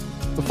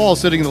The fall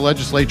sitting of the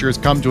legislature has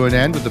come to an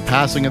end with the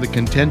passing of the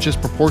contentious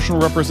proportional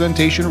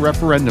representation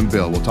referendum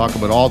bill. We'll talk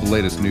about all the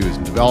latest news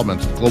and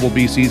developments with Global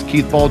BC's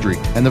Keith Baldry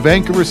and the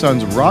Vancouver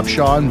Suns' Rob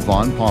Shaw and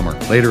Vaughn Palmer.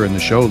 Later in the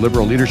show,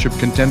 Liberal leadership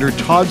contender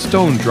Todd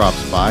Stone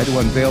drops by to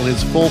unveil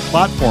his full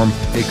platform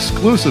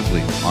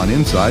exclusively on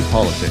Inside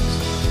Politics.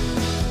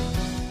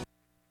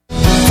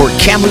 For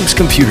Kamloops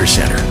Computer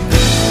Center,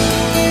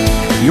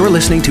 you're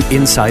listening to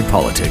Inside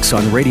Politics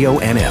on Radio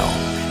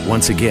NL.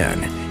 Once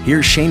again,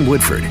 here's Shane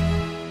Woodford.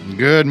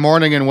 Good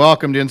morning and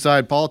welcome to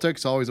Inside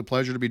Politics. Always a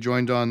pleasure to be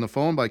joined on the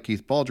phone by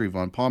Keith Baldry,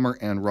 Vaughn Palmer,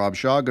 and Rob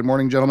Shaw. Good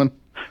morning, gentlemen.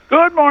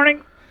 Good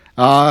morning.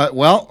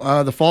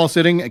 The fall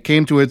sitting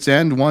came to its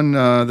end, one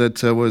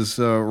that was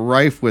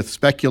rife with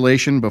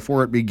speculation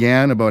before it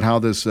began about how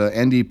this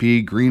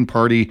NDP Green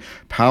Party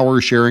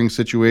power-sharing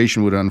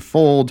situation would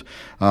unfold.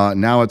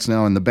 Now it's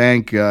in the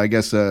bank. I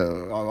guess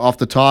off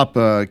the top,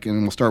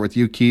 and we'll start with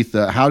you, Keith.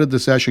 How did the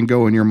session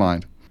go in your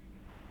mind?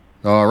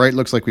 All right,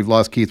 looks like we've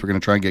lost Keith. We're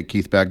going to try and get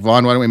Keith back.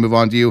 Vaughn, why don't we move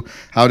on to you?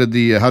 How did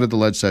the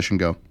ledge session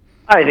go?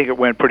 I think it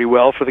went pretty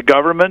well for the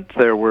government.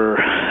 There were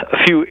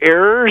a few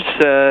errors.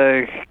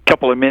 A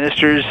couple of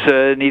ministers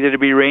needed to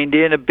be reined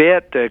in a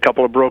bit, a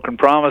couple of broken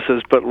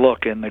promises. But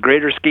look, in the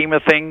greater scheme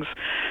of things,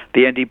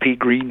 the NDP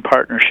Green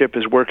Partnership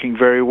is working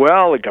very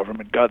well. The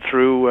government got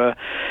through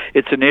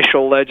its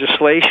initial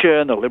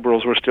legislation. The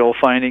Liberals were still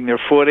finding their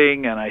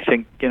footing. And I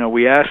think,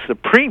 we asked the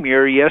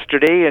Premier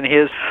yesterday in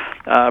his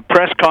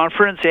press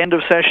conference, end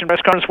of session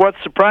press conference, what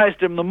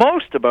surprised him the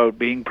most about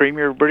being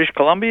Premier of British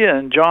Columbia.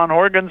 And John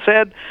Horgan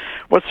said,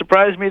 what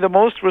surprised me the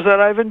most was that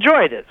I've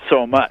enjoyed it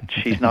so much.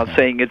 He's not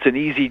saying it's an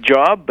easy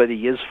job, but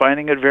he is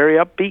finding it very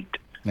upbeat.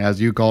 As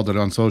you called it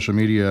on social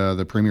media,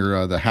 the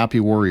Premier, the happy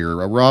warrior.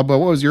 Rob, what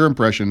was your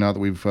impression now that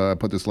we've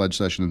put this ledge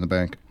session in the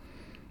bank?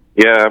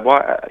 Yeah,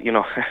 well,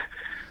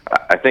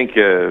 I think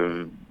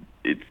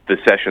it's the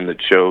session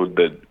that showed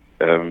that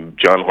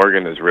John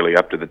Horgan is really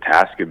up to the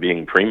task of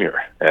being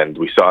Premier. And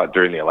we saw it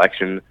during the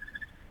election,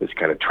 this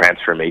kind of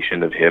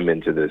transformation of him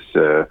into this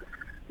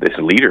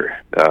leader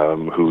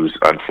who's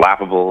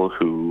unflappable,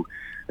 who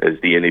is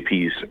the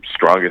NDP's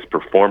strongest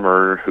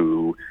performer,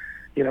 who,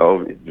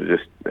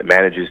 just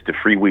manages to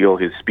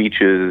freewheel his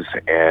speeches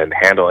and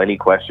handle any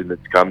question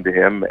that's come to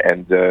him.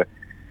 And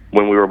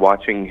when we were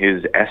watching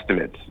his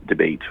estimates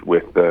debate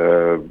with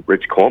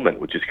Rich Coleman,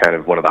 which is kind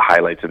of one of the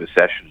highlights of the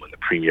session when the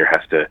Premier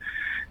has to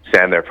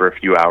stand there for a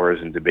few hours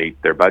and debate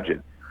their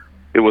budget,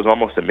 it was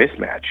almost a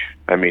mismatch.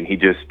 I mean, he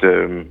just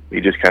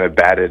kind of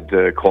batted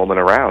Coleman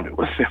around.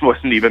 It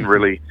wasn't even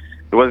really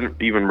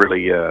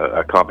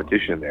a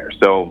competition there.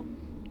 So,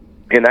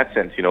 in that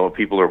sense,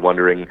 people are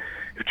wondering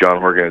if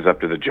John Horgan is up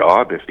to the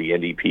job, if the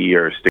NDP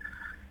are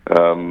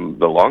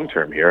the long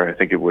term here. I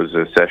think it was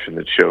a session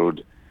that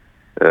showed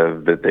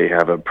that they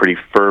have a pretty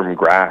firm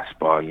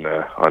grasp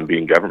on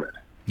being government.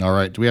 All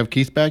right, do we have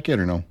Keith back yet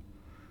or no?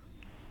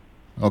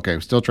 Okay,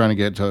 still trying to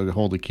get to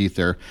hold of Keith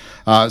there.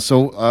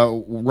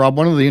 Rob,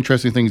 one of the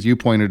interesting things you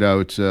pointed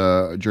out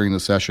during the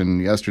session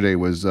yesterday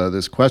was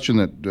this question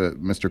that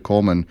Mr.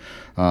 Coleman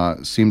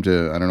seemed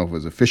to, I don't know if it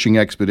was a fishing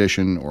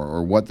expedition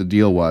or what the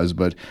deal was,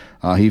 but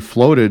he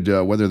floated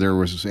whether there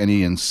was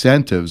any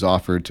incentives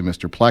offered to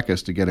Mr.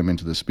 Plecas to get him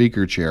into the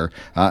speaker chair.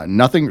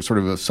 Nothing sort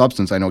of a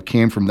substance, I know,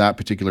 came from that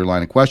particular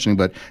line of questioning,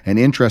 but an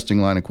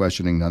interesting line of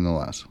questioning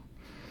nonetheless.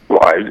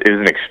 Well, it was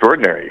an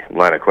extraordinary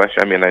line of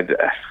question. I mean,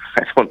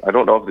 I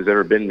don't know if there's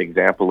ever been an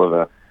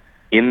example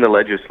in the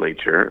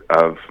legislature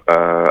of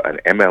an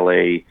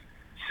MLA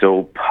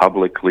so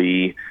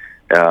publicly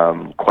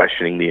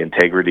questioning the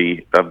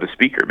integrity of the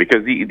speaker.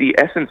 Because the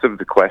essence of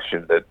the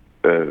question that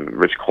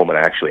Rich Coleman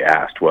actually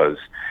asked was,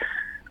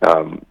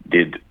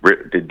 did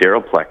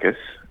Darryl Plecas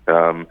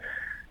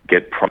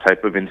get some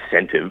type of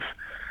incentive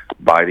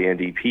by the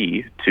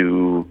NDP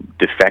to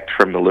defect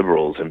from the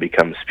Liberals and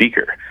become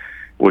speaker?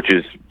 Which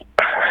is,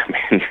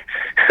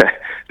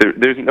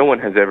 there's no one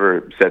has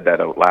ever said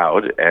that out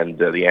loud, and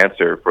the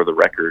answer, for the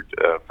record,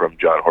 from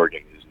John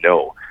Horgan is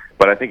no.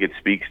 But I think it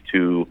speaks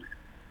to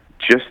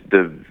just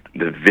the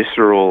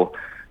visceral,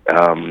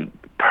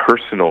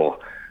 personal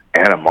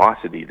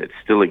animosity that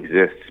still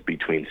exists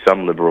between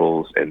some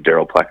Liberals and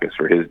Darryl Plecas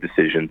for his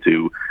decision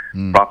to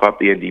prop up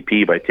the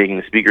NDP by taking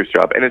the Speaker's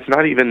job. And it's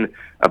not even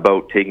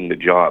about taking the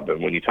job.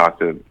 And when you talk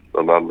to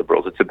a lot of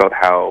Liberals, it's about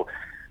how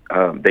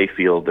they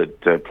feel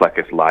that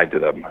Plecas lied to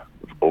them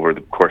over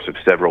the course of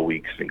several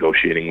weeks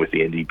negotiating with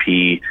the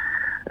NDP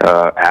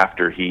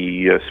after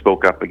he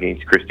spoke up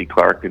against Christy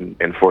Clark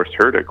and forced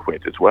her to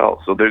quit as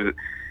well. So there's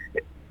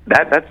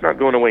that's not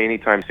going away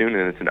anytime soon,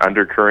 and it's an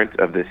undercurrent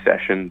of this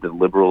session, the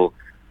Liberal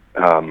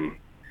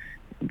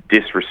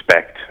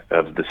disrespect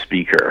of the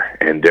Speaker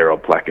and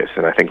Darryl Plecas,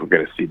 and I think we're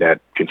going to see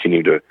that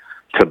continue to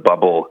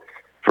bubble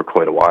for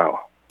quite a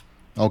while.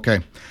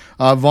 Okay.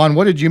 Vaughn,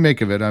 what did you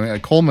make of it? I mean,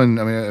 Coleman,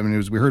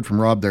 as we heard from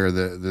Rob there,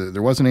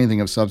 there wasn't anything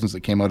of substance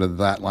that came out of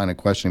that line of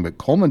questioning, but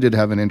Coleman did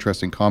have an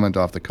interesting comment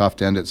off the cuff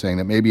to end it, saying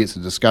that maybe it's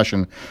a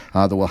discussion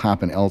that will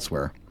happen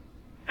elsewhere.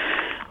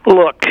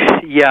 Look,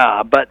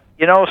 yeah, but,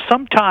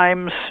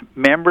 sometimes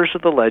members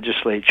of the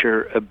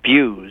legislature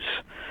abuse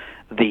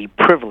the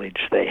privilege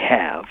they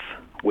have,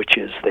 which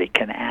is they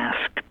can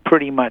ask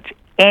pretty much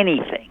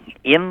anything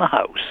in the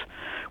House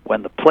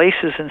when the place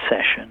is in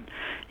session.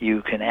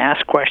 You can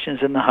ask questions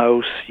in the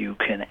House. You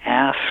can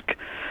ask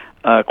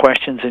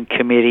questions in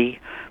committee.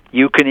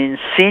 You can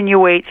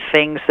insinuate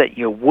things that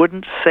you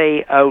wouldn't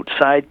say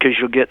outside because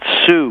you'll get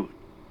sued.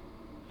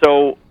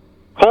 So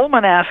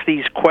Coleman asked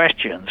these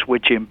questions,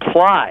 which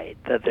implied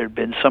that there'd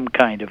been some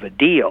kind of a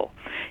deal.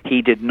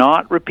 He did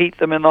not repeat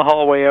them in the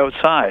hallway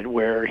outside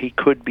where he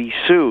could be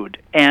sued.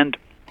 And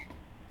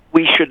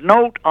we should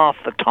note off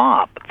the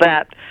top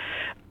that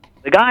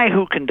the guy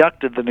who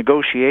conducted the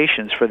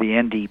negotiations for the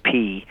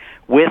NDP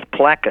with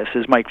Plecas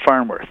is Mike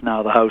Farnworth,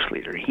 now the House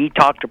Leader. He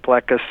talked to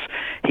Plecas.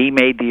 He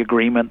made the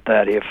agreement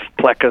that if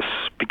Plecas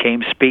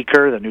became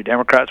Speaker, the New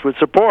Democrats would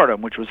support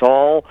him, which was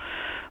all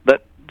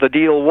that the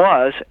deal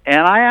was.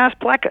 And I asked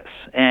Plecas,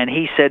 and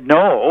he said,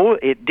 no,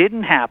 it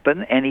didn't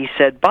happen. And he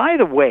said, by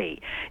the way,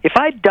 if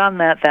I'd done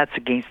that, that's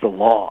against the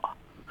law.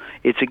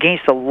 It's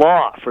against the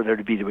law for there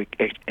to be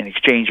an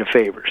exchange of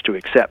favors to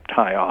accept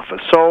high office.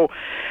 So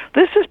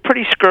this is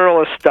pretty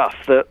scurrilous stuff.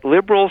 The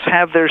Liberals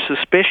have their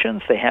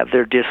suspicions. They have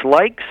their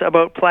dislikes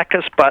about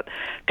Plecas, but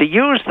to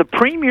use the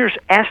Premier's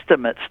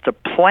estimates to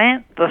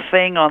plant the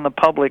thing on the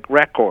public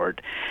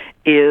record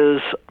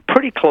is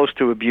pretty close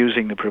to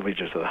abusing the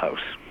privileges of the House.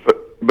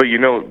 But you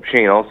know,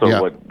 Shane,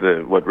 also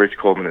what Rich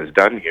Coleman has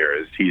done here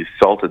is he's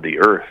salted the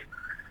earth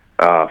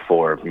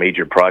for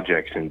major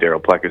projects in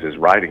Darryl Plecas'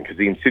 riding, because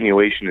the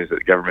insinuation is that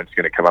the government's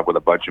going to come up with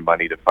a bunch of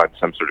money to fund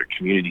some sort of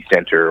community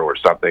center or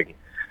something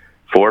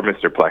for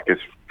Mr. Plecas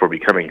for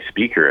becoming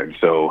Speaker. And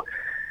so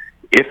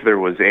if there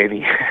was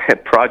any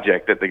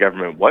project that the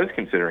government was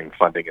considering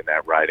funding in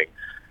that riding,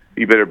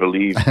 you better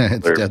believe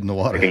it's dead in the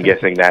water. I'm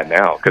guessing that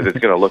now, because it's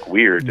going to look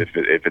weird if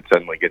it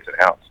suddenly gets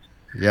announced.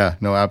 Yeah,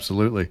 no,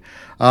 absolutely.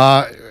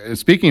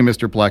 Speaking of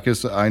Mr.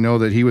 Plecas, I know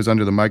that he was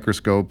under the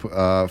microscope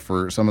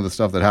for some of the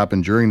stuff that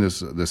happened during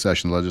this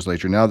session of the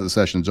legislature. Now that the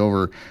session's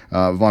over,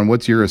 Vaughn,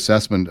 what's your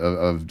assessment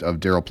of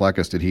Darryl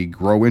Plecas? Did he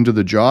grow into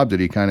the job?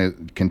 Did he kind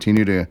of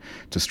continue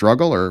to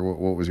struggle, or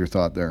what was your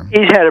thought there?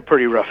 He's had a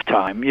pretty rough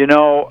time. You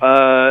know,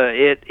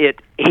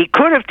 he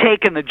could have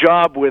taken the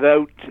job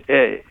without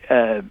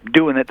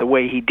doing it the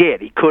way he did.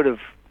 He could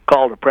have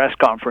called a press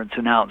conference,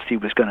 announced he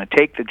was going to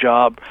take the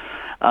job,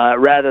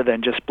 rather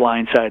than just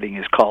blindsiding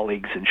his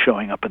colleagues and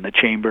showing up in the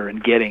chamber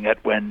and getting it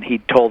when he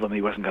told them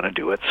he wasn't going to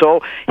do it.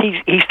 So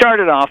he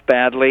started off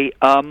badly,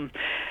 and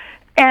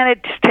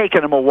it's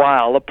taken him a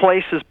while. The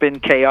place has been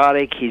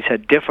chaotic. He's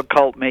had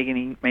difficult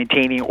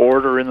maintaining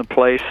order in the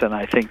place, and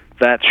I think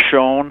that's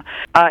shown.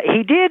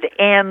 He did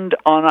end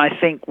on, I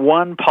think,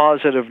 one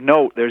positive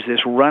note. There's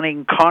this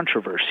running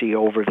controversy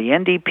over the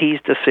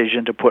NDP's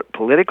decision to put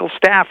political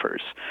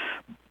staffers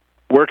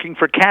working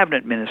for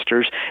cabinet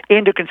ministers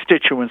into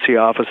constituency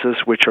offices,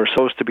 which are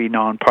supposed to be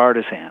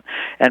nonpartisan.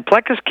 And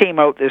Plecas came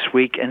out this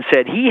week and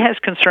said he has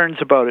concerns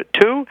about it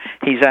too.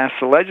 He's asked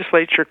the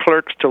legislature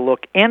clerks to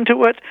look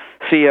into it,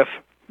 see if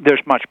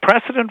there's much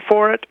precedent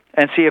for it,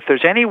 and see if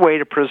there's any way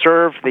to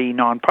preserve the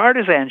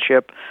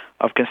nonpartisanship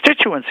of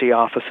constituency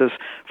offices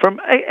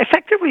from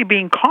effectively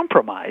being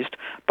compromised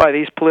by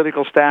these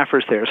political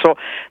staffers there. So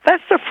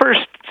that's the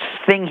first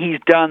thing he's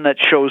done that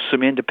shows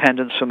some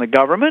independence from the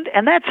government,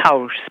 and that's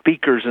how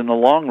speakers in the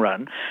long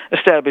run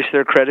establish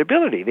their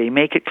credibility. They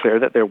make it clear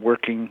that they're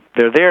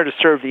there to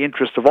serve the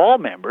interest of all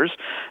members,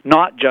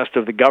 not just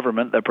of the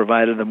government that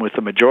provided them with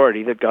the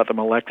majority that got them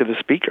elected as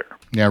Speaker.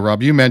 Yeah,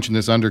 Rob, you mentioned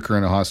this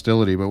undercurrent of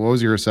hostility, but what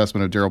was your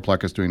assessment of Darryl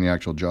Plecas doing the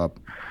actual job?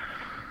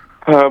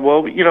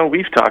 Well, you know,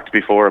 we've talked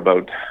before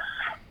about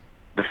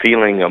the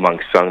feeling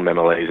amongst some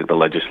MLAs at the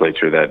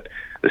legislature that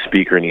the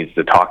Speaker needs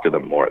to talk to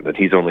them more, that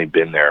he's only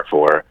been there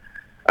for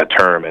a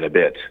term and a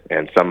bit,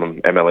 and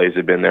some MLAs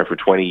have been there for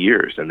 20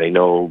 years, and they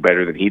know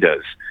better than he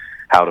does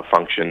how to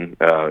function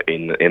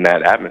in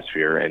that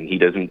atmosphere, and he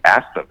doesn't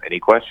ask them any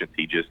questions.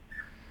 He just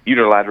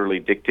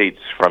unilaterally dictates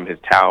from his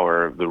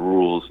tower the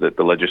rules that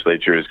the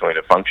legislature is going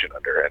to function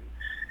under, and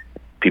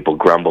people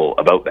grumble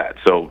about that.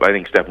 So I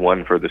think step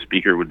one for the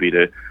Speaker would be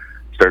to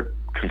start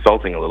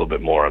consulting a little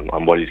bit more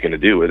on what he's going to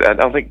do. I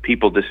don't think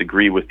people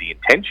disagree with the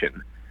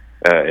intention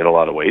in a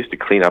lot of ways to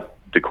clean up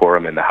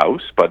decorum in the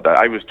House, but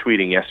I was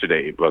tweeting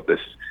yesterday about this.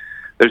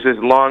 There's this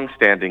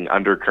long-standing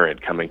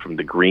undercurrent coming from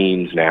the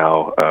Greens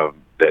now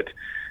that,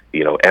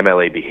 you know,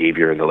 MLA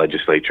behavior in the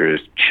legislature is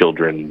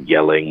children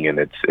yelling, and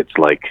it's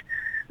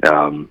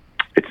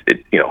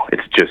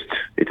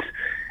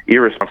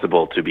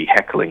irresponsible to be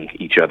heckling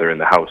each other in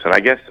the House. And I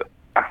guess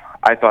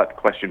I thought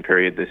question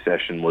period this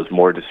session was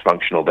more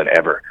dysfunctional than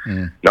ever,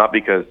 not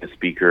because the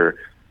Speaker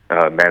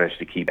managed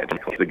to keep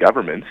the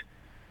government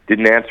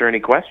didn't answer any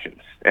questions.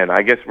 And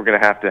I guess we're going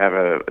to have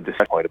a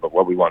discussion point about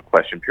what we want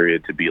question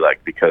period to be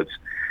like, because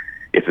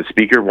if the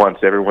Speaker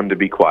wants everyone to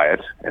be quiet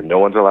and no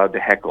one's allowed to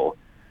heckle,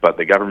 but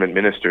the government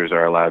ministers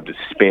are allowed to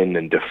spin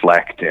and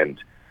deflect and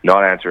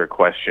not answer a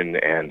question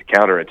and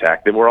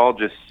counterattack, then we're all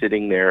just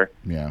sitting there,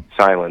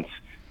 silence,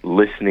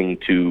 listening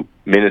to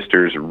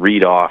ministers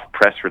read off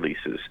press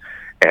releases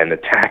and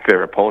attack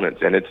their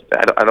opponents. And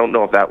I don't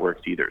know if that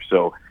works either.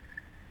 So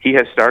he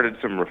has started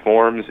some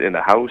reforms in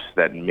the House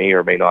that may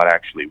or may not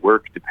actually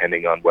work,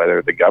 depending on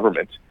whether the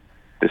government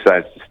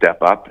decides to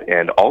step up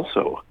and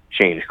also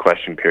change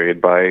question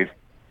period by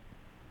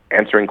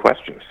answering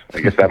questions.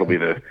 I guess that'll be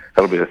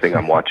the thing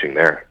I'm watching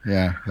there.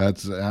 Yeah,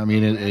 that's. I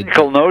mean,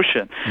 cool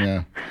notion.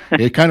 Yeah,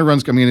 it kind of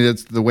runs. I mean,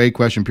 it's the way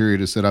question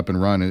period is set up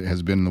and run. It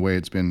has been the way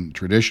it's been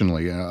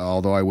traditionally.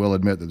 Although I will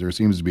admit that there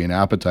seems to be an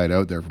appetite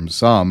out there from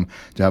some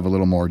to have a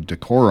little more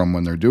decorum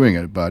when they're doing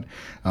it. But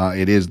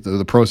it is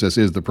the process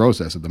is the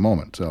process at the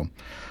moment. So.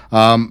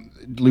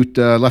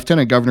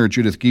 Lieutenant Governor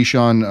Judith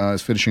Guichon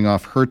is finishing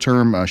off her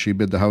term. She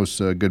bid the House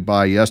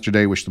goodbye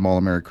yesterday, wished them all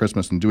a Merry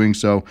Christmas in doing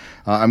so.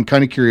 I'm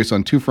kind of curious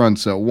on two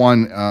fronts.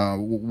 One,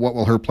 what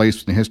will her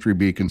place in history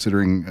be,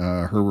 considering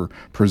her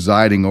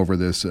presiding over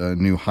this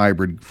new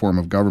hybrid form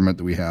of government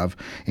that we have?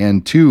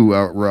 And two,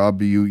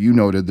 Rob, you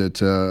noted that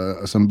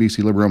some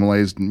BC Liberal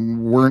MLAs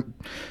weren't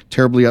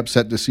terribly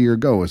upset to see her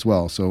go as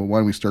well. So why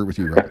don't we start with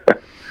you, Rob?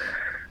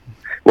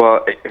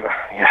 Well,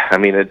 yeah, I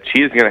mean,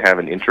 she is going to have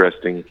an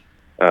interesting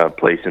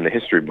place in the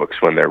history books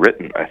when they're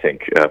written, I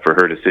think, for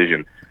her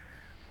decision.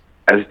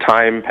 As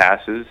time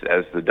passes,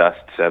 as the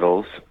dust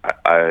settles,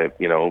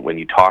 when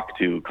you talk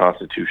to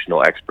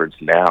constitutional experts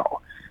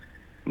now,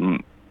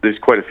 there's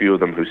quite a few of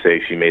them who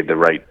say she made the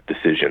right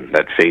decision,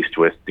 that faced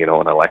with, an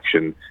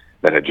election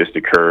that had just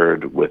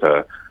occurred with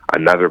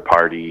another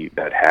party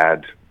that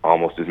had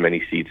almost as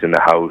many seats in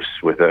the House,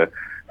 with a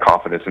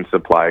confidence and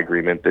supply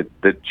agreement,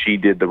 that she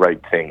did the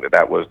right thing,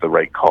 that was the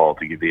right call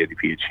to give the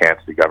NDP a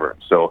chance to govern.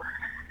 So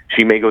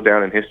she may go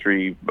down in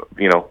history,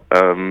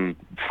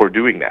 for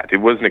doing that.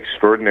 It was an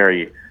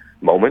extraordinary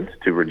moment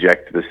to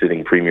reject the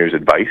sitting premier's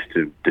advice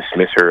to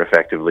dismiss her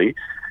effectively.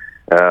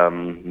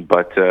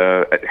 But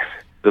the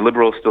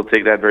Liberals still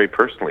take that very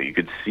personally. You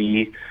could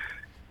see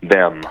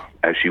them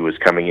as she was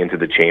coming into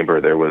the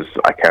chamber. There was,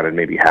 I counted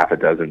maybe half a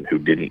dozen who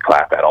didn't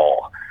clap at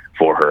all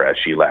for her as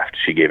she left.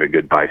 She gave a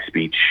goodbye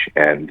speech,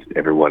 and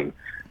everyone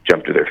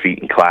jumped to their feet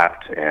and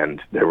clapped,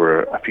 and there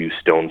were a few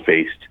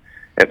stone-faced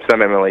and some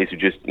MLAs who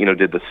just,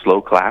 did the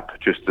slow clap,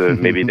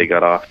 maybe they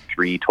got off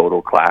 3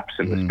 total claps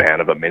in the span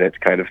of a minute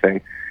kind of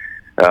thing.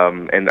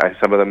 And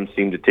some of them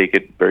seemed to take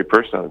it very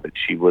personally, that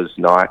she was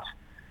not.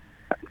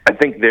 I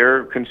think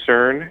their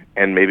concern,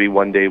 and maybe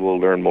one day we'll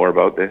learn more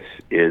about this,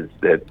 is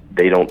that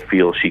they don't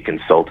feel she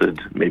consulted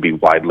maybe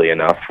widely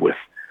enough with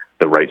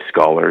the right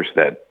scholars,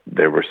 that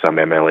there were some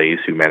MLAs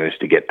who managed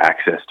to get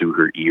access to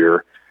her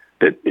ear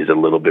that is a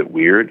little bit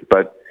weird.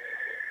 But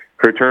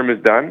her term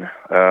is done.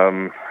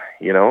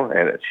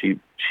 And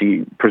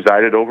she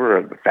presided over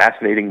a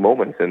fascinating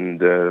moment,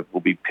 and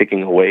will be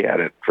picking away at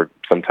it for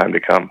some time to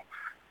come.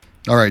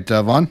 All right,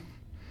 Vaughn?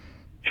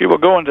 She will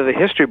go into the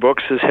history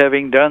books as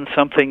having done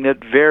something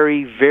that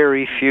very,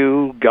 very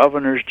few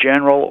governors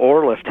general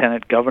or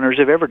lieutenant governors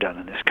have ever done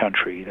in this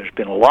country. There's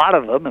been a lot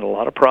of them in a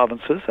lot of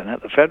provinces and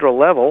at the federal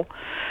level,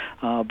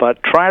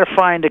 but try to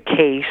find a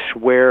case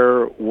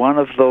where one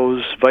of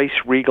those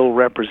vice-regal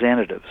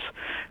representatives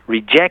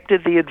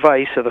rejected the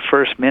advice of the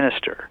First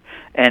Minister,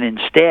 and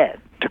instead,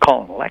 to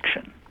call an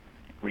election,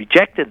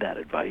 rejected that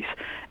advice,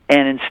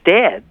 and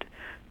instead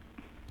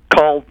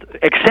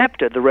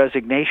accepted the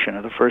resignation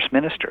of the First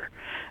Minister,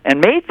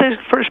 and made the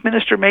First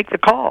Minister make the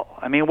call.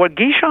 I mean, what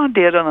Guichon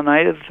did on the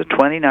night of the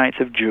 29th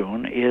of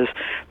June is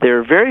there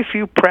are very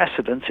few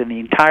precedents in the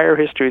entire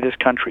history of this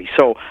country.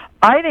 So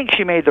I think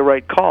she made the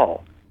right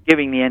call,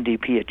 giving the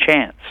NDP a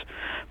chance.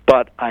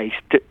 But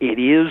it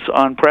is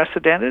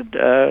unprecedented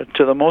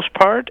to the most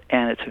part,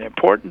 and it's an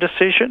important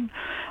decision.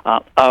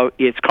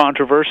 It's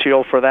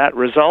controversial for that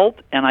result,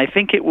 and I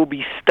think it will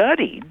be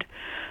studied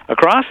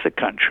across the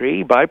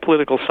country by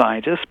political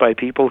scientists, by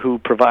people who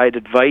provide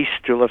advice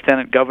to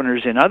lieutenant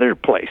governors in other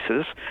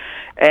places,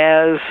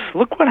 as,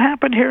 look what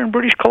happened here in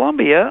British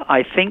Columbia.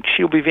 I think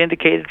she'll be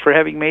vindicated for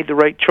having made the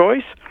right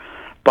choice.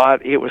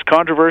 But it was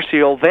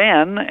controversial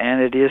then,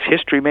 and it is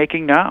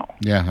history-making now.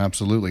 Yeah,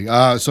 absolutely.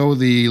 So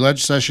the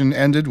legislation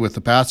ended with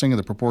the passing of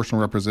the Proportional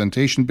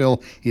Representation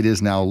Bill. It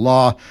is now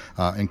law,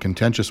 and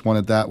contentious one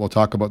at that. We'll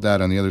talk about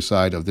that on the other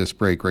side of this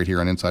break right here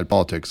on Inside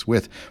Politics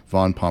with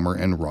Vaughn Palmer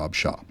and Rob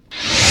Shaw.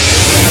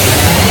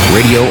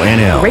 Radio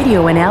NL.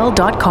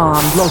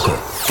 RadioNL.com. Local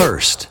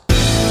first.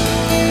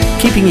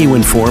 Keeping you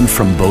informed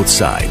from both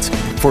sides.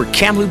 For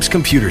Kamloops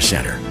Computer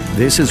Center,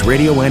 this is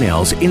Radio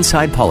NL's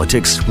Inside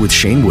Politics with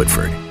Shane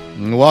Woodford.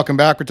 Welcome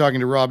back. We're talking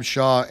to Rob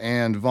Shaw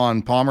and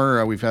Vaughn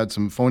Palmer. We've had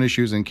some phone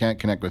issues and can't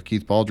connect with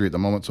Keith Baldry at the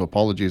moment, so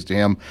apologies to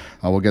him.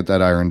 We'll get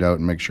that ironed out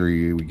and make sure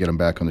we get him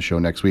back on the show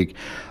next week.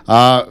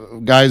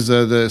 Guys,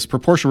 this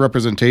proportional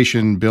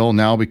representation bill,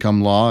 now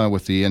become law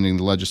with the ending of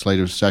the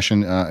legislative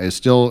session, is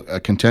still a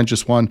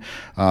contentious one.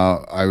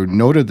 I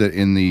noted that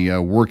in the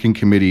working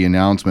committee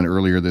announcement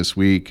earlier this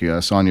week,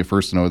 Sonia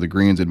Furstenau of the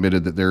Greens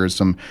admitted that there is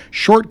some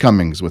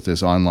shortcomings with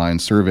this online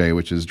survey,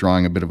 which is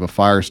drawing a bit of a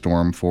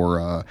firestorm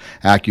for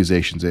accusations.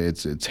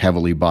 It's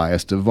heavily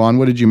biased. Vaughn,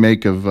 what did you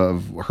make of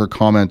her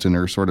comment and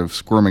her sort of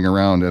squirming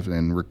around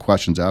and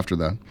questions after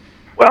that?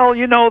 Well,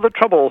 the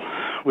trouble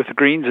with the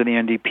Greens and the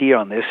NDP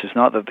on this is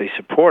not that they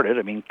support it.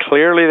 I mean,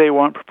 clearly they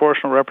want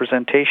proportional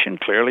representation.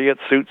 Clearly it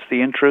suits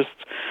the interests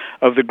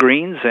of the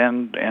Greens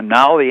and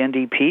now the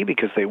NDP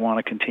because they want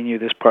to continue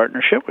this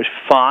partnership, which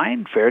is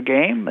fine, fair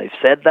game. They've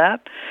said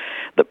that.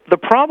 The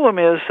problem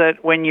is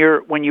that when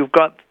you've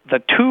got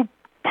the two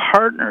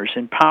partners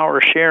in power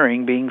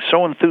sharing being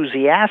so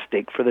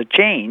enthusiastic for the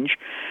change,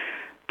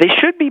 they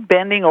should be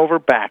bending over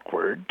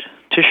backward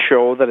to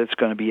show that it's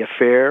going to be a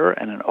fair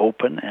and an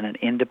open and an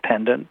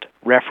independent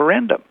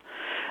referendum.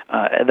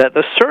 That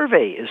the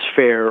survey is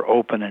fair,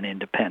 open, and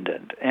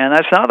independent. And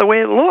that's not the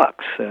way it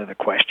looks. The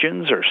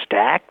questions are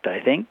stacked, I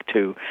think,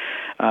 to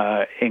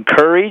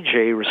encourage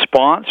a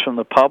response from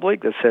the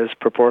public that says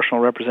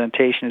proportional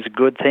representation is a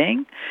good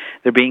thing.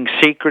 They're being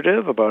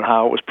secretive about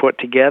how it was put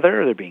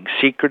together. They're being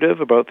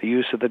secretive about the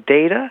use of the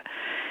data.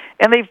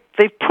 And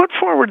they've put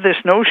forward this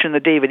notion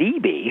that David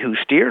Eby, who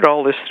steered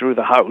all this through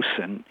the House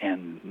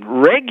and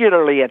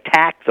regularly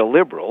attacked the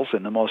Liberals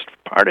in the most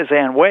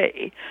partisan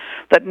way,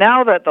 that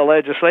now that the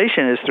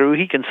legislation is through,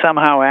 he can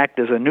somehow act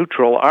as a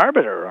neutral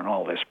arbiter on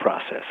all this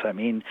process. I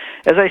mean,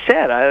 as I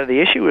said, the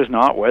issue is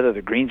not whether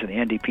the Greens and the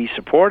NDP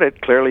support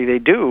it. Clearly they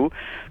do.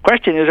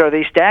 Question is, are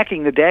they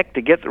stacking the deck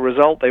to get the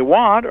result they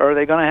want, or are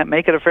they going to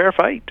make it a fair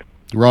fight?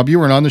 Rob, you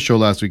weren't on the show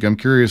last week. I'm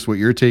curious what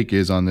your take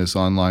is on this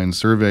online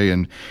survey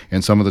and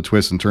some of the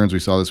twists and turns we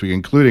saw this week,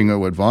 including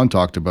what Vaughn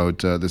talked about,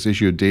 this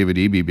issue of David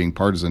Eby being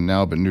partisan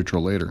now but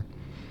neutral later.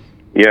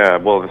 Yeah,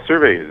 well, the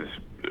survey is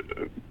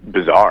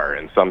bizarre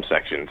in some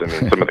sections. I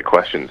mean, some of the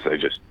questions, I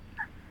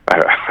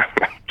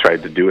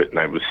tried to do it and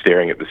I was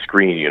staring at the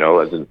screen,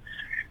 as in,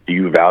 do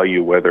you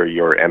value whether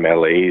your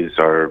MLAs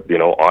are,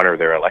 honor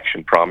their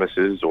election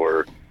promises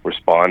or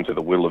respond to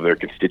the will of their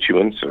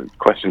constituents, or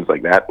questions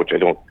like that, which I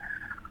don't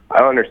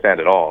understand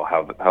at all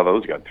how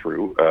those got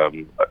through.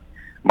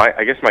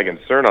 I guess my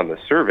concern on the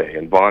survey,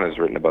 and Vaughn has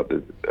written about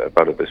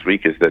it this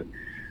week, is that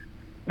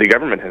the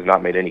government has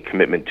not made any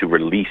commitment to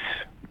release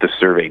the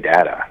survey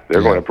data.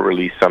 They're going to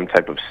release some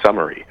type of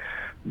summary,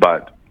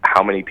 but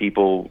how many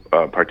people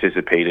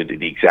participated,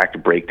 the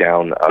exact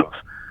breakdown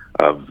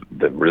of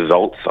the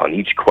results on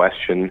each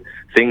question,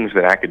 things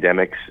that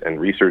academics and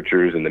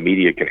researchers and the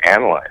media can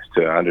analyze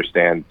to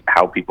understand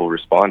how people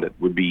responded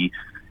would be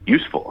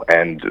useful.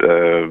 And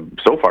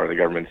so far the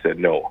government said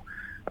no,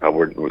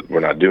 we're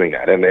not doing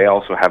that. And they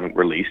also haven't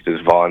released, as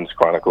Vaughn's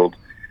chronicled,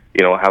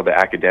 how the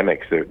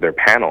academics, their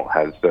panel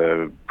has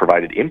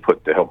provided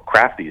input to help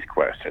craft these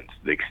questions,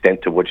 the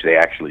extent to which they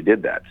actually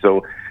did that.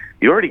 So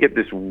you already get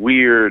this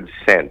weird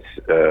sense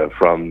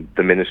from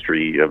the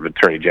Ministry of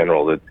Attorney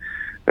General that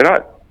they're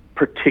not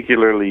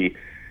particularly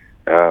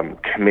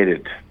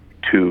committed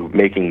to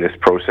making this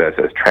process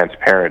as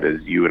transparent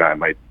as you and I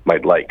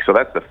might like. So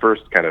that's the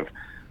first kind of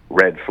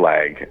red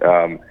flag.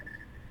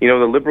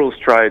 The Liberals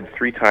tried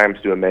 3 times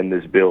to amend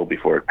this bill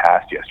before it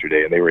passed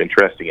yesterday, and they were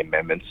interesting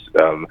amendments.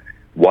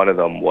 One of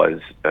them was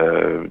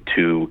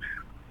to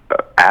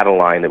add a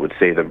line that would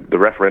say the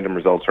referendum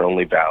results are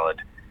only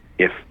valid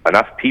if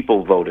enough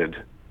people voted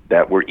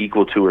that were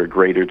equal to or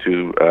greater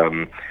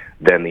to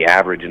than the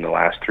average in the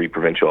last 3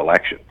 provincial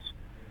elections.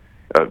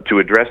 To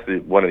address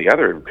one of the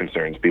other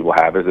concerns people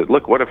have is that,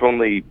 look, what if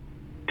only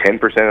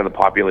 10% of the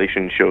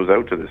population shows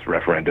out to this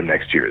referendum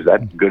next year? Is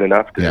that good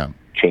enough to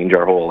change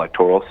our whole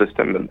electoral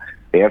system? And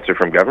the answer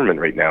from government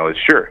right now is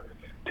sure,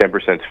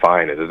 10% is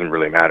fine. It doesn't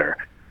really matter.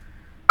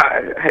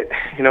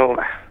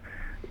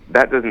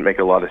 That doesn't make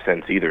a lot of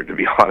sense either, to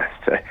be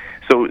honest.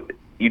 So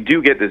you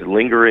do get this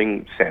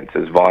lingering sense,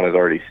 as Vaughn has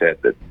already said,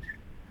 that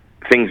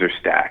things are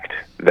stacked,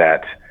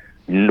 that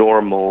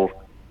normal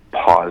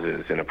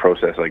pauses in a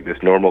process like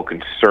this, normal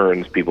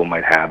concerns people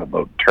might have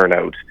about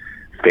turnout,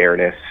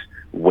 fairness,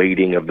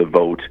 weighting of the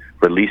vote,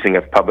 releasing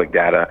of public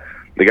data,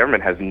 the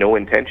government has no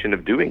intention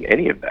of doing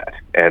any of that.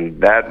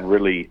 And that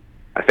really,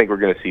 I think we're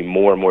going to see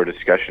more and more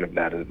discussion of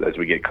that as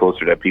we get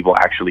closer to people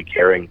actually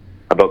caring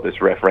about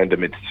this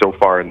referendum. It's so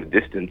far in the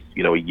distance,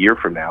 a year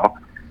from now,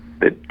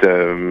 that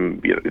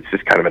it's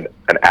just kind of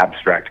an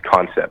abstract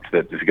concept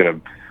that is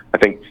going to, I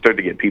think, start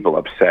to get people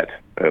upset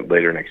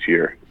later next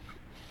year.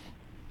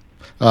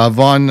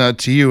 Vaughn,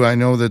 to you, I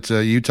know that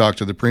you talked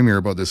to the Premier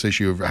about this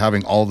issue of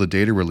having all the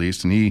data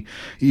released, and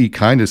he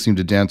kind of seemed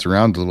to dance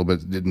around a little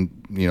bit.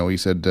 He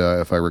said,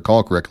 if I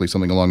recall correctly,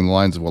 something along the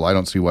lines of, well, I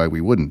don't see why we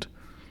wouldn't.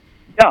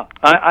 Yeah,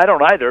 I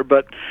don't either,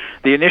 but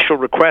the initial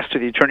request to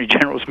the Attorney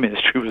General's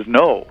ministry was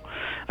no.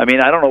 I mean,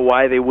 I don't know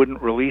why they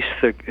wouldn't release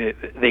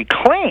they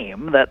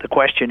claim that the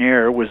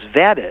questionnaire was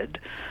vetted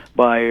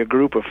by a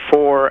group of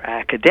 4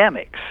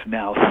 academics.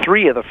 Now,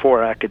 3 of the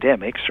 4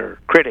 academics are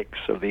critics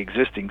of the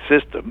existing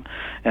system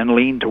and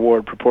lean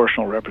toward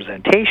proportional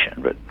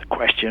representation. But the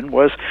question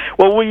was,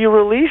 well, will you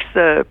release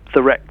the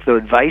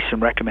advice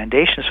and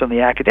recommendations from the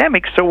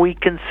academics so we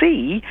can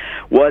see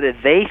what did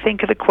they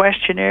think of the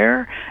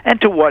questionnaire and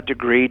to what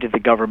degree did the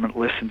government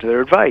listen to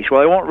their advice?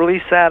 Well, they won't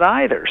release that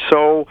either.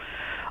 So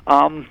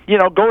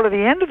go to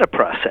the end of the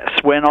process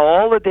when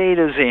all the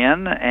data's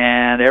in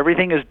and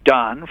everything is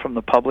done from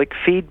the public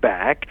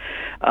feedback.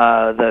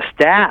 The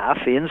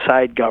staff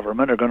inside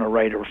government are going to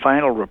write a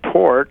final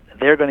report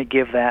they're going to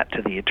give that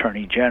to the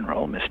Attorney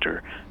General,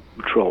 Mr.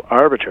 Neutral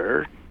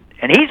Arbiter,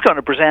 and he's going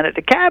to present it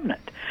to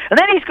Cabinet. And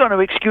then he's going to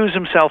excuse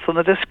himself from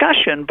the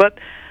discussion. But,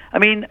 I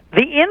mean,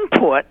 the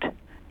input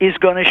is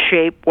going to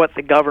shape what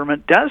the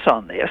government does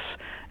on this.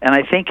 And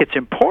I think it's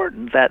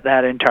important that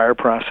that entire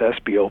process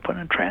be open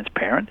and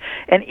transparent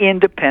and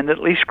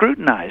independently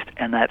scrutinized,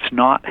 and that's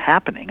not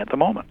happening at the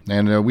moment.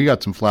 And we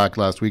got some flack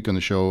last week on the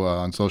show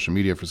on social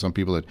media for some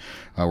people that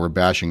were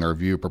bashing our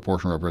view of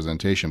proportional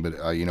representation. But,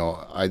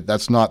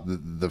 that's not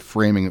the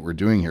framing that we're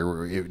doing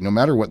here. No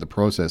matter what the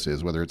process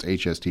is, whether it's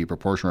HST,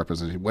 proportional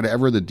representation,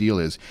 whatever the deal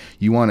is,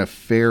 you want a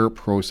fair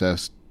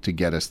process to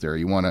get us there.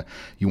 You want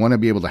to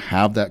be able to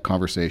have that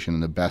conversation in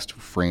the best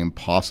frame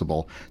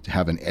possible, to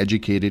have an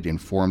educated,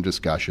 informed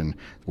discussion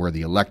where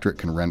the electorate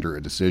can render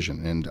a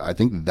decision. And I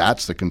think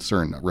that's the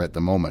concern right at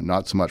the moment,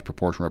 not so much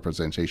proportional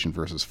representation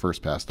versus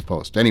first past the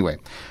post. Anyway,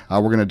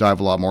 we're going to dive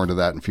a lot more into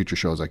that in future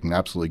shows, I can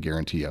absolutely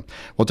guarantee you.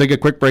 We'll take a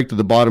quick break to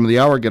the bottom of the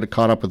hour, get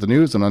caught up with the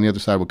news, and on the other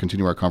side, we'll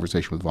continue our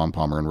conversation with Vaughn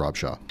Palmer and Rob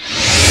Shaw.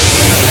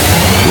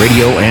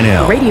 Radio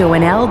NL.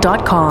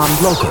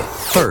 RadioNL.com. Local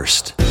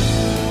first.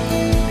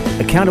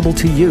 Accountable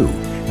to you.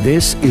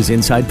 This is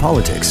Inside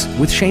Politics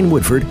with Shane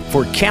Woodford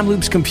for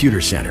Kamloops Computer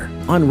Center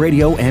on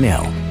Radio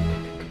NL.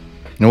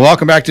 And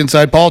welcome back to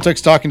Inside Politics,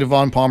 talking to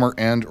Vaughn Palmer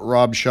and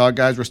Rob Shaw.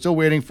 Guys, we're still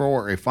waiting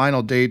for a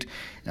final date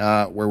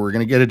where we're going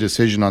to get a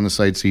decision on the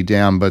Site C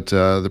dam, but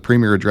the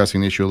Premier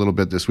addressing the issue a little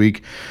bit this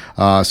week,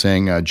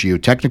 saying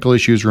geotechnical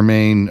issues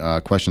remain,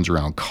 questions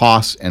around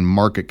costs and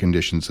market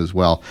conditions as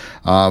well.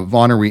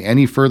 Vaughn, are we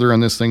any further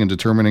on this thing in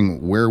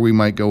determining where we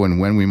might go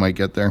and when we might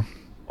get there?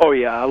 Oh,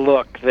 yeah.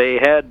 Look, they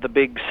had the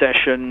big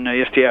session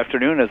yesterday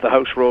afternoon as the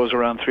House rose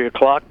around 3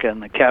 o'clock,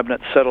 and the Cabinet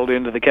settled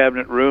into the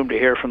Cabinet room to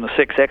hear from the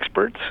 6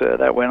 experts.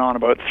 That went on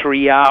about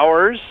 3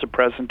 hours. The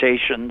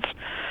presentations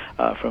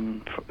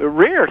from a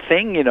rare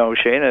thing,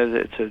 Shane.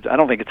 I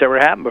don't think it's ever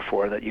happened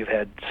before that you've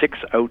had 6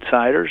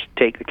 outsiders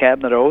take the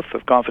Cabinet oath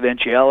of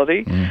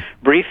confidentiality,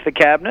 brief the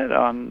Cabinet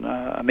on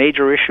a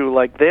major issue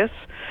like this.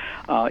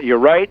 You're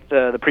right.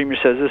 The Premier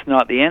says this is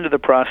not the end of the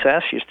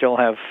process. You still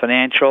have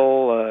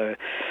financial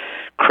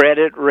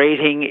credit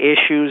rating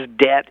issues,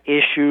 debt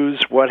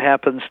issues, what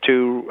happens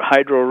to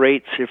hydro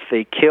rates if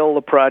they kill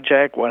the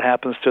project, what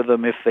happens to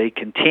them if they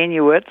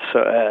continue it,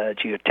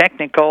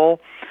 geotechnical.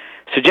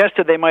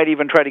 Suggested they might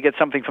even try to get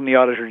something from the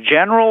Auditor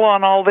General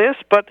on all this,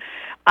 but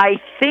I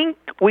think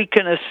we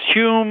can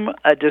assume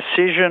a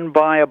decision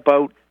by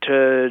about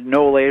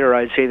no later,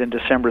 I'd say, than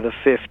December the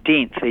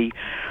 15th.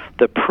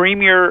 The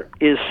Premier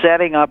is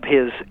setting up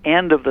his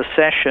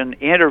end-of-the-session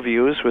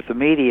interviews with the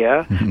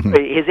media,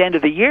 his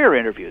end-of-the-year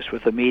interviews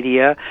with the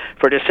media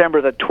for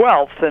December the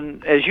 12th.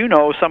 And as you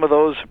know, some of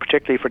those,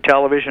 particularly for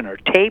television, are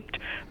taped.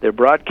 They're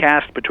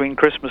broadcast between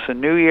Christmas and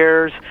New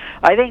Year's.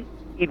 I think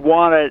he'd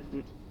want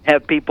to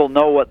have people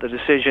know what the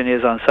decision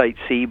is on Site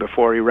C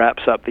before he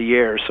wraps up the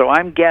year. So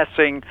I'm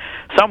guessing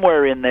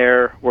somewhere in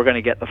there we're going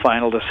to get the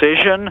final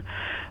decision.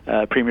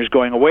 Premier's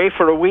going away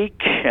for a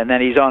week, and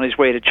then he's on his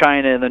way to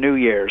China in the New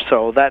Year.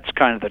 So that's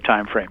kind of the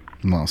time frame.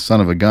 Well, son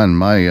of a gun,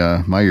 my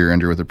year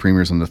ender with the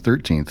Premier's on the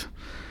 13th.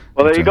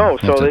 Well, there you go.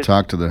 So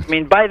talk to the. I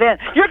mean, by then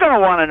you're going to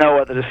want to know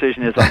what the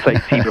decision is on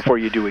Site C before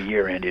you do a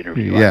year-end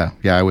interview. Yeah,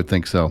 I would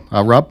think so.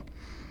 Rob?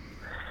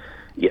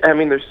 Yeah, I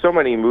mean, there's so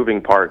many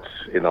moving parts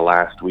in the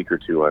last week or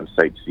two on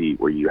Site C,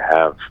 where you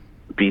have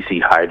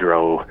BC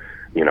Hydro,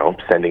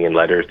 sending in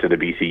letters to the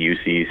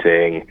BCUC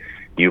saying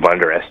you've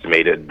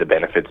underestimated the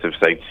benefits of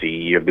Site C.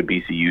 You have the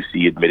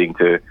BCUC admitting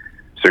to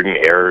certain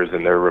errors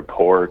in their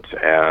report.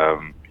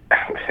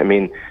 I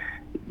mean,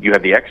 you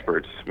have the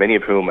experts, many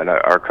of whom, and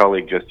our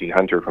colleague Justine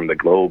Hunter from the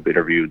Globe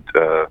interviewed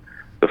the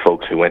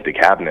folks who went to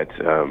Cabinet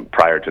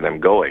prior to them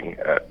going.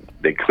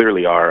 They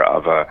clearly are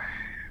of a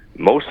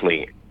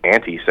mostly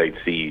anti-Site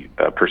C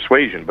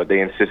persuasion, but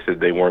they insisted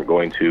they weren't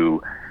going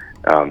to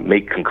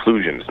make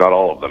conclusions, not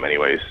all of them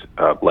anyways,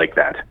 like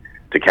that,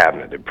 to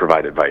Cabinet to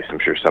provide advice. I'm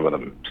sure some of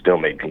them still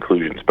made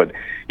conclusions, but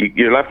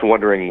you're left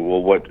wondering,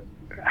 well,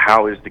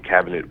 how is the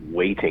Cabinet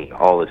weighting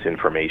all this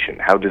information?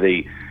 How do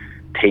they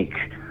take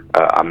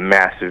a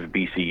massive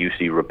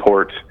BCUC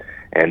report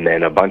and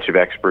then a bunch of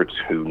experts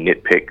who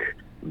nitpick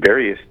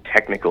various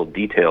technical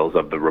details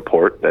of the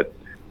report that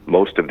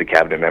most of the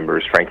Cabinet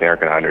members, frankly,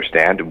 aren't going to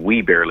understand?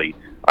 We barely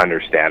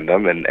understand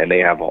them, and they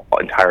have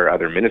entire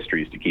other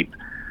ministries to keep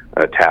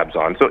tabs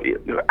on. So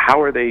how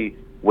are they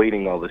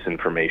weighting all this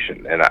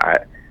information? And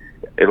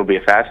it'll be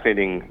a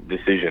fascinating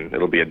decision.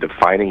 It'll be a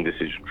defining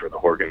decision for the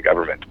Horgan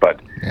government. But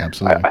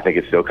absolutely, I think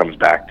it still comes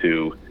back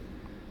to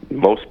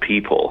most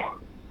people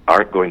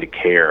aren't going to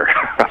care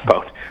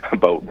about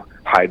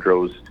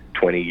Hydro's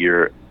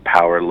 20-year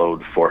power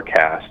load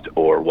forecast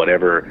or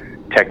whatever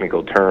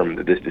technical term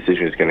that this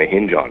decision is going to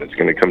hinge on. It's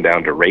going to come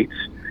down to rates,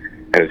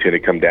 and it's going to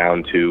come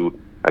down to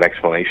an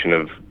explanation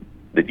of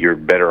that you're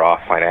better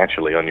off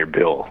financially on your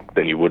bill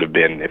than you would have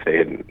been if they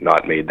had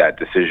not made that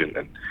decision.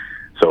 And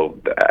so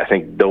I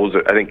think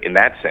in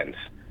that sense,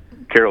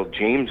 Carol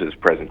James's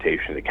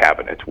presentation to the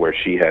Cabinet, where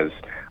she has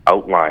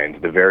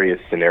outlined the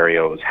various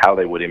scenarios, how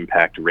they would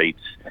impact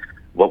rates,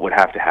 what would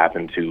have to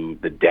happen to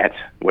the debt,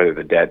 whether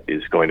the debt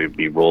is going to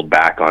be rolled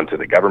back onto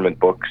the government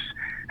books,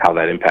 how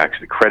that impacts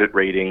the credit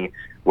rating,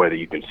 whether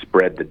you can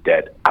spread the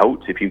debt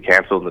out if you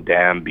cancel the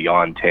dam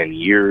beyond 10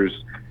 years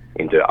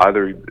into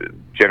other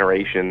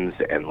generations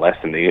and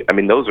lessen the... I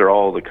mean, those are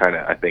all the kind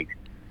of, I think,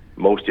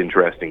 most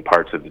interesting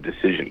parts of the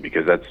decision,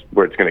 because that's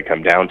where it's going to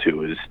come down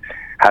to, is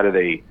how do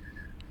they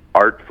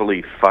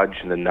artfully fudge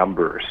the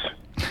numbers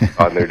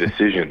on their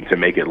decision to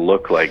make it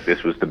look like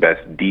this was the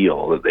best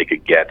deal that they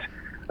could get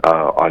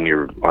on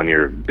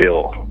your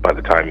bill by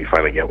the time you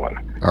finally get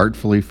one.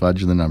 Artfully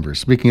fudge the numbers.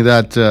 Speaking of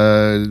that,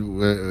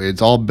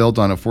 it's all built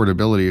on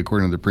affordability,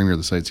 according to the Premier of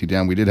the Site C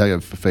Dam. We did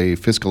have a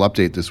fiscal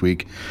update this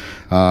week,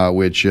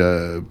 which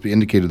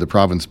indicated the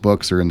province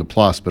books are in the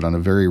plus, but on a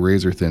very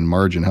razor-thin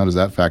margin. How does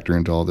that factor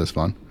into all this,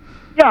 Vaughn?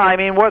 Yeah, I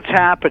mean, what's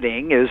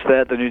happening is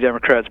that the New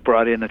Democrats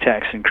brought in the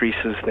tax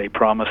increases they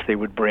promised they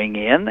would bring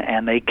in,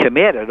 and they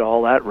committed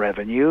all that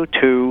revenue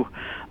to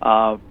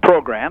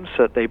programs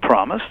that they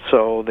promised.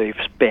 So they've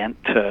spent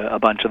a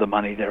bunch of the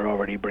money they're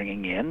already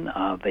bringing in.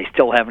 They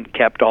still haven't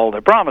kept all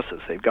their promises.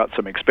 They've got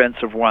some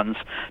expensive ones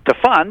to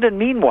fund, and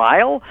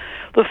meanwhile,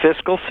 the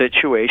fiscal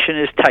situation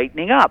is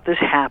tightening up. This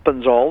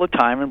happens all the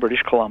time in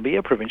British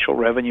Columbia. Provincial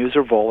revenues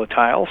are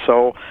volatile,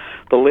 so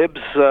the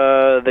Libs,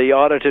 the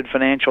audited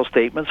financial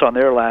statements on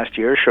their last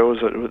year shows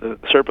that the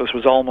surplus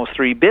was almost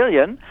 $3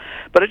 billion,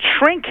 but it's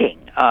shrinking.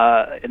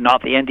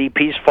 Not the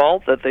NDP's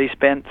fault that they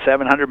spent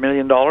 $700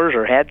 million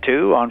or had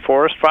to on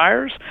forest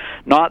fires.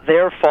 Not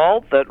their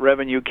fault that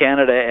Revenue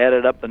Canada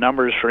added up the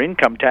numbers for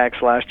income tax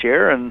last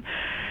year and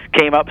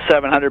came up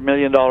 $700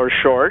 million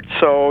short.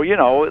 So,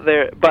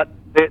 but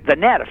the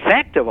net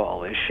effect of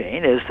all this,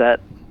 Shane, is that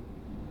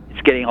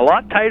it's getting a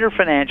lot tighter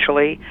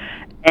financially,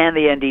 and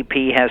the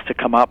NDP has to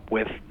come up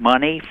with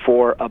money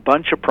for a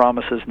bunch of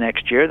promises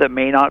next year that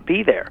may not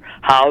be there.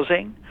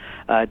 Housing,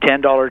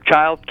 $10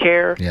 child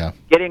care,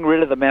 getting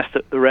rid of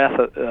the rest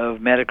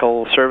of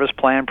medical service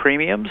plan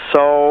premiums.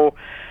 So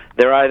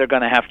they're either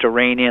going to have to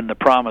rein in the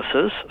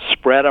promises,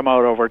 spread them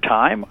out over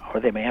time, or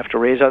they may have to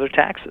raise other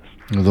taxes.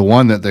 The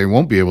one that they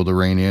won't be able to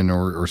rein in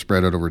or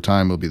spread out over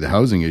time will be the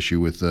housing issue.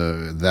 With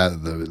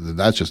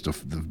that's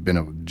just been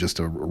a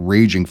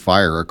raging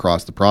fire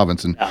across the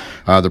province, and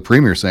the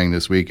Premier saying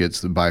this week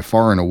it's by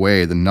far and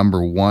away the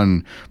number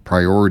one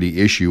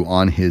priority issue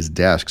on his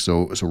desk.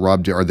 So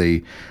Rob, are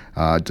they?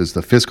 Does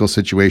the fiscal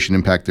situation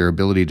impact their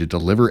ability to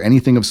deliver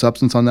anything of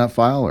substance on that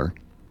file, or?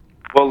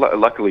 Well,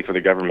 luckily for the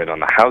government on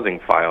the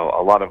housing file,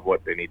 a lot of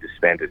what they need to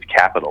spend is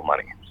capital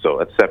money. So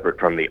it's separate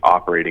from the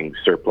operating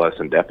surplus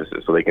and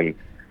deficit. So they can,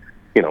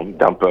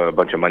 dump a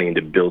bunch of money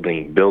into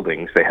building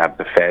buildings. They have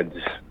the feds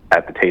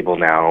at the table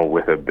now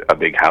with a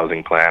big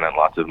housing plan and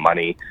lots of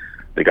money.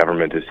 The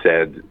government has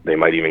said they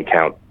might even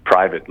count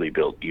privately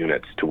built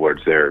units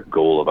towards their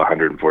goal of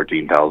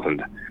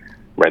 114,000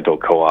 rental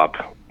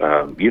co-op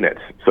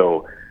units.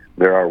 So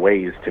there are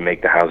ways to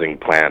make the housing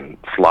plan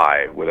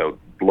fly without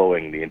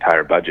blowing the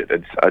entire budget.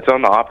 It's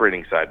on the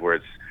operating side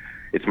where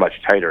it's much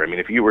tighter. I mean,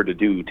 if you were to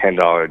do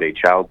 $10 a day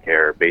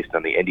childcare based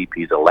on the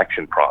NDP's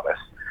election promise,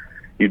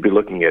 you'd be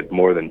looking at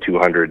more than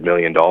 $200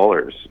 million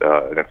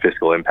in a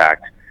fiscal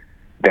impact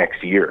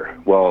next year.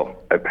 Well,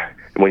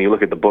 when you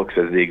look at the books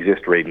as they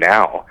exist right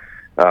now,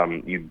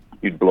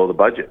 you'd blow the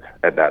budget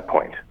at that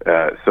point.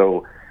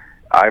 So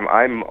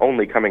I'm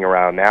only coming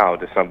around now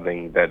to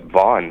something that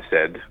Vaughn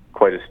said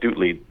quite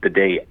astutely the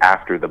day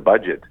after the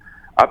budget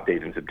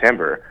update in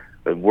September.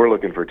 We're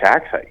looking for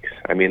tax hikes.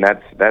 I mean,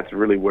 that's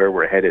really where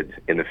we're headed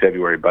in the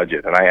February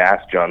budget. And I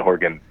asked John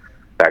Horgan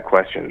that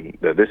question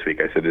this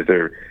week. I said,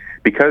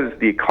 because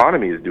the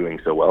economy is doing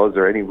so well, is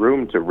there any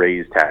room to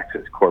raise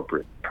taxes,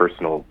 corporate,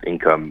 personal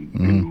income,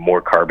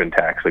 more carbon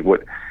tax? Like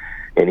what?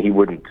 And he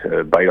wouldn't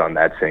bite on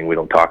that, saying we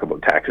don't talk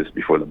about taxes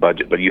before the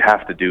budget. But you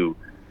have to do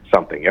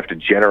something. You have to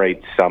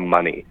generate some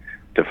money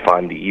to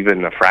fund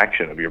even a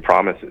fraction of your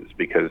promises,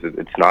 because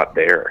it's not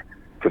there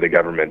for the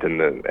government, and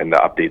the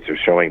updates are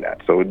showing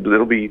that. So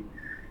it'll be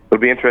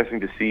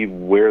interesting to see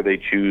where they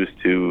choose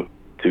to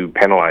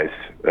penalize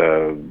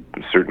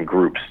certain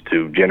groups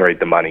to generate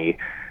the money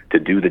to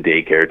do the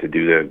daycare, to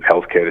do the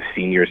healthcare, the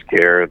seniors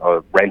care,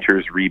 the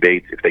renters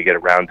rebates, if they get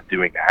around to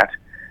doing that,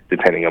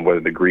 depending on whether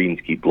the Greens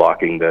keep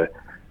blocking the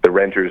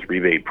renters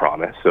rebate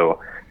promise. So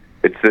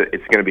it's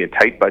going to be a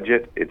tight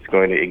budget. It's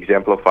going to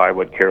exemplify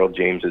what Carol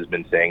James has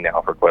been saying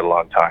now for quite a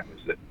long time,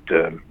 is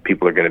that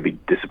people are going to be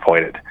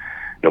disappointed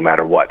no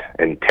matter what,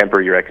 and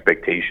temper your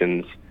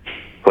expectations,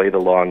 play the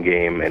long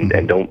game,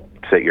 and don't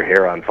set your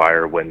hair on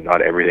fire when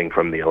not everything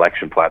from the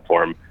election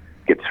platform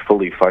gets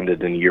fully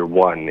funded in year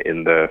one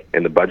in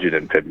the budget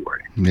in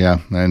February. Yeah,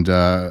 and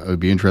it would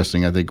be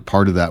interesting. I think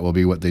part of that will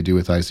be what they do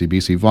with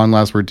ICBC. Vaughn,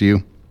 last word to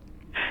you.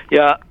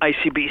 Yeah,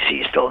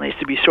 ICBC still needs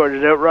to be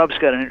sorted out. Rob's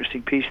got an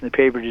interesting piece in the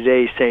paper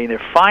today saying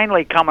they're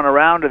finally coming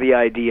around to the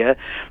idea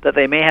that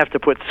they may have to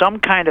put some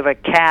kind of a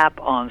cap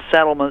on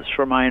settlements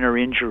for minor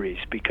injuries,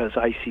 because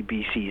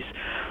ICBC's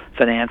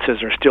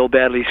finances are still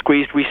badly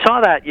squeezed. We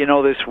saw that,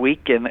 this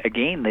week, and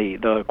again,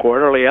 the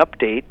quarterly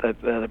update,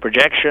 the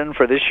projection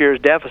for this year's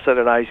deficit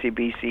at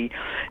ICBC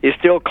is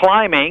still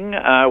climbing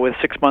with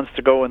 6 months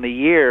to go in the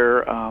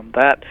year.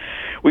 That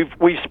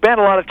we've spent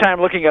a lot of time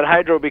looking at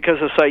hydro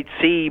because of Site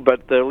C,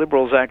 but the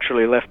Liberals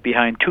actually left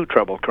behind two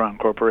troubled Crown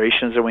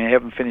corporations, and we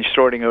haven't finished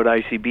sorting out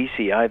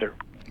ICBC either.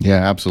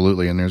 Yeah,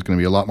 absolutely, and there's going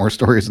to be a lot more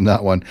stories in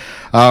that one.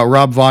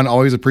 Rob Vaughn,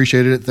 always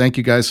appreciated it. Thank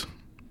you, guys.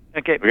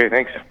 Okay,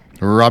 thanks.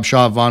 Rob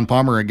Shaw, Vaughn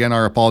Palmer. Again,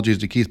 our apologies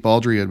to Keith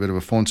Baldry. He had a bit of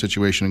a phone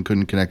situation and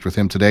couldn't connect with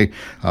him today.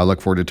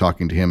 Look forward to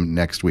talking to him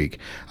next week.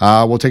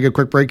 We'll take a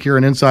quick break here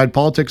in Inside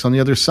Politics. On the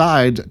other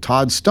side,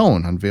 Todd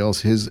Stone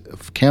unveils his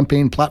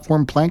campaign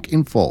platform plank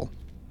in full.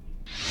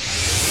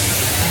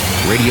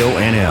 Radio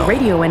NL.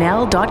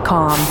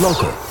 RadioNL.com.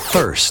 Local.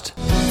 First.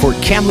 For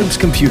Kamloops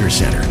Computer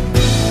Center.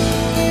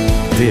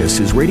 This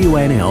is Radio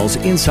NL's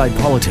Inside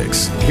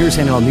Politics. Here's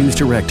NL News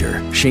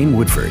Director Shane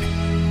Woodford.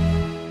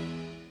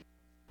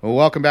 Well,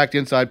 welcome back to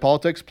Inside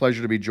Politics.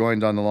 Pleasure to be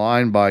joined on the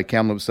line by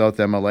Kamloops South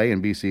MLA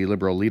and BC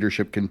Liberal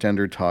leadership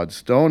contender Todd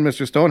Stone.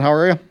 Mr. Stone, how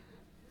are you?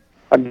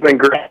 I'm doing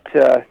great.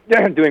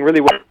 I'm doing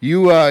really well.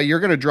 You're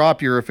going to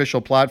drop your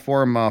official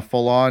platform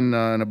full on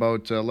in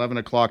about 11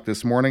 o'clock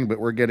this morning, but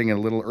we're getting it a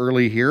little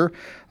early here,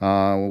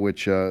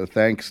 which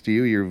thanks to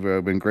you.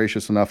 You've been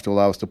gracious enough to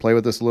allow us to play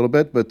with this a little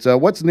bit. But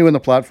what's new in the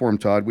platform,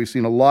 Todd? We've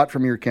seen a lot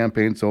from your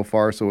campaign so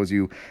far. So as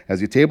you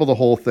table the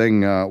whole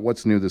thing,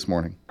 what's new this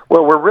morning?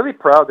 Well, we're really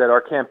proud that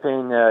our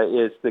campaign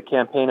is the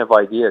campaign of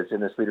ideas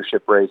in this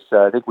leadership race.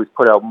 I think we've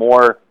put out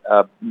more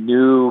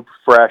new,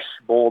 fresh,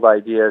 bold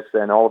ideas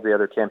than all of the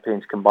other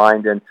campaigns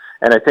combined. And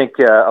I think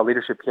a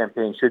leadership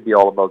campaign should be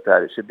all about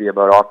that. It should be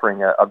about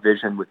offering a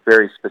vision with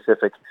very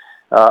specific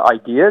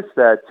ideas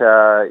that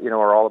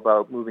are all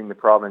about moving the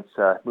province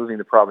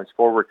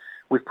forward.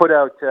 We've put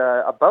out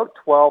about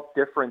 12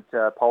 different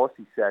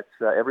policy sets,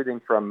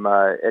 everything from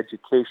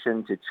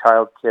education to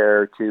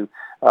childcare to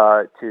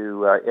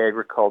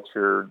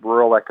agriculture,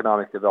 rural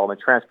economic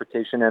development,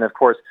 transportation, and of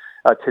course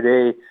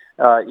today,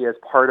 as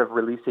part of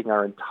releasing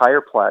our entire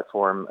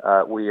platform,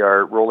 we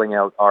are rolling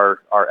out our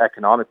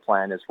economic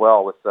plan as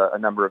well with a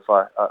number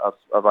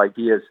of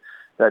ideas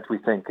that we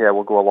think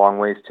will go a long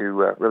ways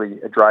to really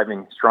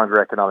driving stronger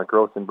economic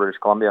growth in British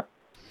Columbia.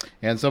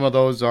 And some of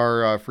those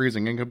are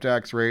freezing income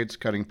tax rates,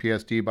 cutting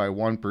PSD by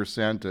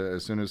 1%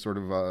 as soon as sort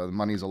of the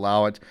monies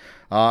allow it.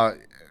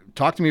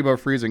 Talk to me about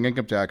freezing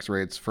income tax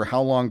rates. For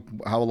how long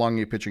are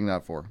you pitching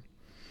that for?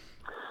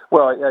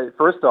 Well,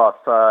 first off,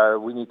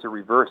 we need to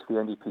reverse the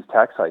NDP's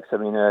tax hikes. I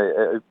mean,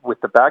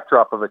 with the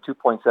backdrop of a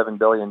 $2.7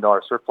 billion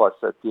surplus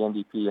that the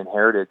NDP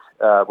inherited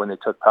when they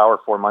took power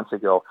 4 months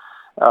ago,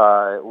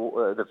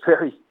 the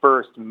very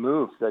first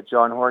move that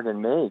John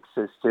Horgan makes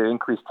is to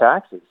increase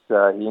taxes.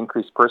 He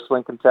increased personal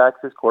income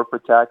taxes,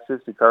 corporate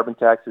taxes. The carbon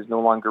tax is no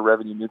longer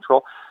revenue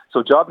neutral.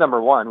 So job number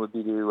one would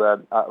be to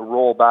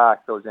roll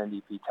back those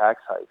NDP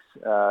tax hikes.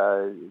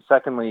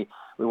 Secondly,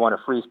 we want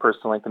to freeze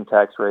personal income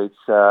tax rates.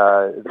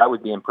 That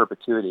would be in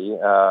perpetuity.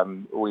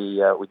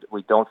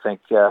 We don't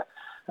think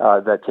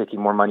that taking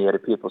more money out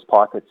of people's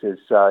pockets is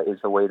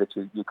the way that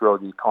you grow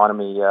the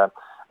economy.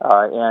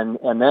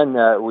 And then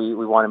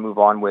we want to move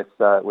on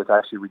with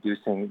actually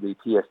reducing the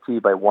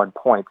PST by 1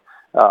 point.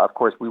 Of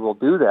course, we will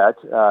do that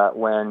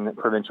when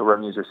provincial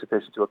revenues are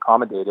sufficient to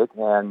accommodate it,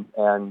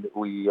 and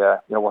we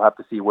we'll have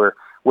to see where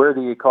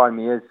the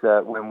economy is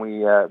when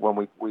we have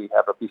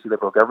a BC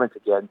Liberal government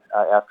again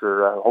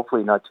after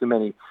hopefully not too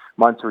many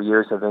months or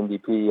years of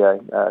NDP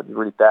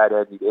really bad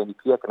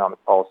NDP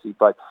economic policy,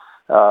 but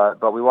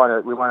we want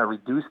to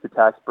reduce the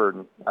tax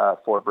burden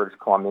for British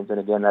Columbians,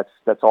 and again,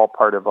 that's all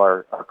part of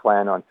our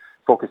plan on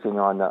focusing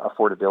on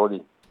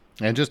affordability.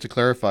 And just to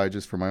clarify,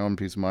 just for my own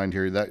peace of mind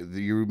here, that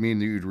you mean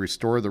that you'd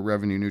restore the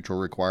revenue neutral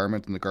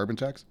requirement in the carbon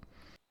tax?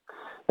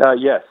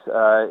 Yes,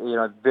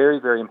 very,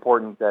 very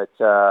important that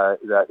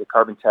the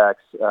carbon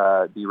tax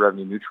be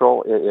revenue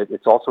neutral.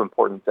 It's also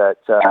important that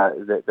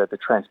the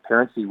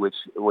transparency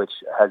which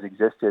has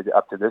existed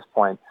up to this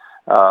point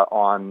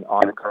on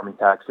the carbon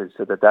taxes,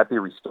 so that be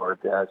restored,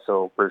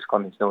 so British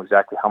Columbians know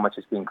exactly how much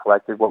is being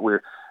collected. What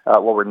we're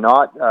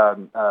not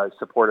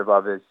supportive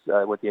of is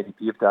what the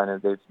NDP have done,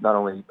 and they've not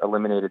only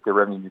eliminated the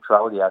revenue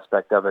neutrality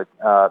aspect of it,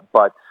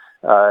 but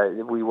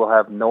we will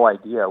have no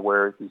idea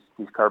where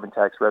these carbon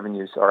tax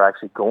revenues are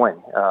actually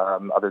going,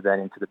 other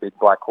than into the big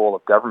black hole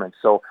of government.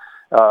 So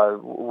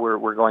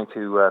we're going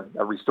to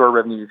restore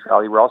revenue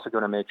neutrality. We're also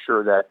going to make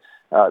sure that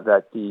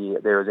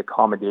there is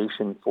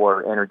accommodation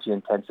for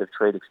energy-intensive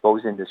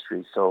trade-exposed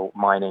industries, so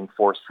mining,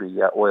 forestry,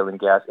 oil and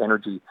gas,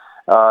 energy,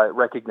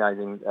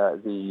 recognizing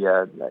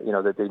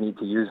that they need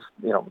to use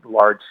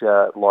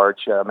large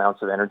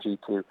amounts of energy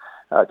to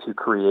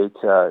create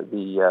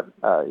the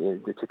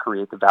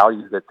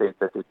value that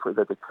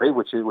they create,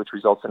 which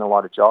results in a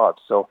lot of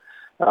jobs. So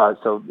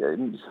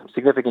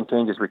significant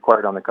changes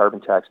required on the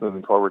carbon tax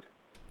moving forward.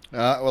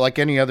 Well, like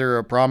any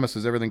other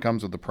promises, everything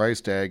comes with a price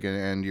tag,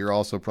 and you're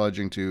also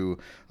pledging to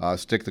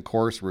stick the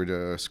course. We're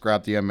to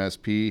scrap the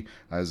MSP,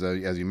 as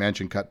you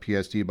mentioned, cut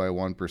PSD by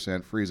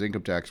 1%, freeze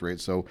income tax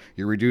rates. So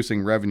you're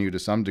reducing revenue to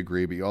some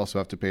degree, but you also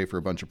have to pay for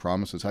a bunch of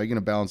promises. How are you going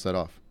to balance that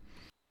off?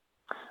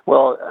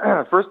 Well,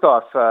 first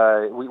off,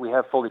 we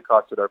have fully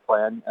costed our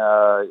plan,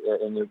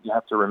 and you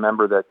have to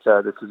remember that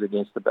this is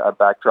against a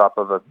backdrop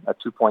of a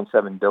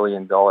 $2.7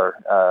 billion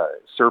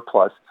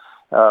surplus.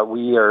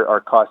 We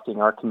are costing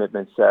our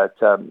commitments at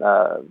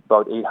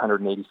about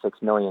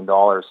 $886 million.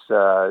 The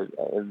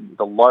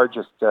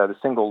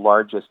single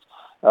largest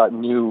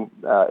new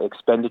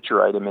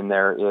expenditure item in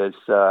there is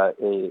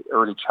a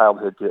early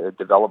childhood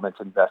development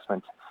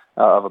investment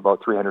of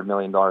about $300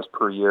 million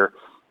per year.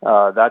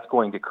 That's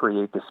going to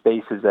create the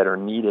spaces that are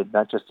needed,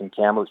 not just in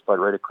Kamloops, but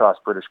right across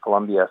British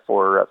Columbia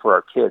for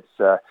our kids.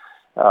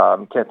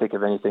 Can't think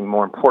of anything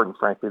more important,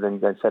 frankly,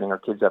 than setting our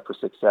kids up for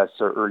success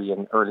early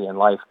in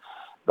life.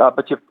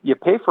 But you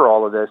pay for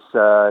all of this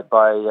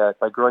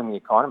by growing the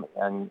economy,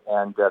 and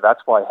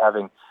that's why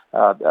having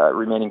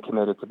remaining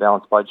committed to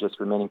balanced budgets,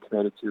 remaining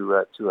committed to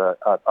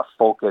a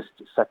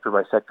focused sector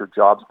by sector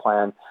jobs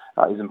plan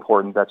is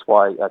important. That's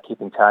why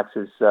keeping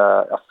taxes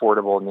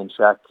affordable and in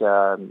check,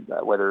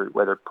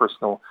 whether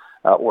personal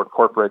or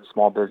corporate,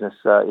 small business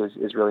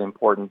is really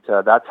important.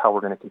 That's how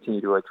we're going to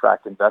continue to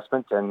attract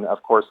investment, and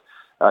of course,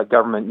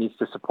 government needs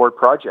to support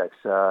projects.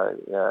 All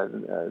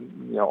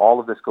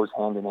of this goes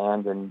hand in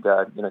hand, and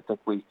I think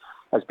we,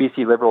 as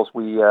BC Liberals,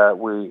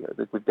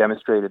 we've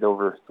demonstrated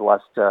over the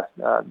last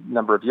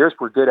number of years,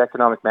 we're good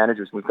economic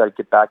managers. We've got to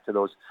get back to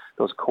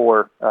those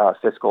core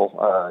fiscal,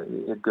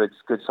 good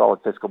solid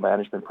fiscal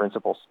management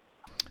principles.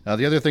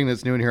 The other thing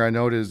that's new in here, I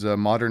note, is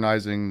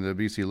modernizing the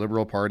BC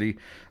Liberal Party.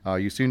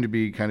 You seem to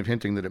be kind of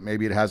hinting that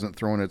maybe it hasn't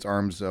thrown its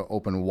arms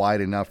open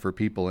wide enough for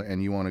people,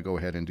 and you want to go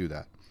ahead and do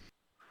that.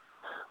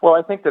 Well,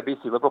 I think the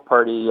BC Liberal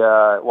Party,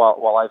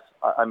 while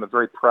I'm a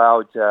very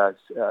proud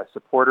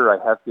supporter,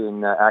 I have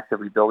been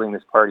actively building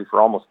this party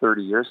for almost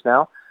 30 years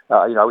now.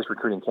 I was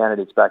recruiting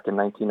candidates back in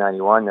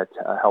 1991 that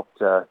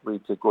helped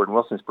lead to Gordon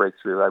Wilson's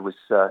breakthrough. I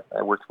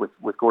worked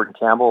with Gordon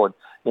Campbell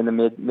in the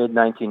mid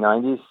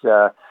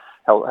 1990s,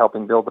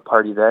 helping build the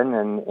party then,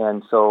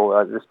 and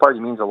so this party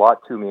means a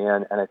lot to me,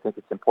 and I think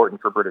it's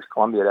important for British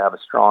Columbia to have a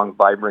strong,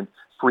 vibrant,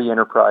 free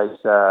enterprise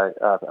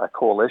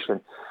coalition.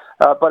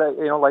 But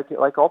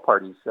like all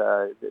parties,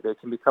 they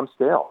can become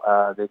stale.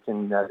 They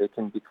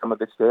can become a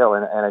bit stale,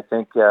 and I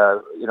think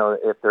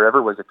if there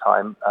ever was a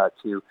time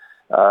to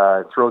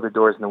throw the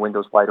doors and the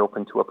windows wide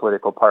open to a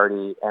political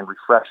party and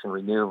refresh and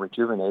renew,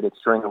 rejuvenate, it's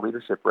during a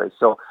leadership race.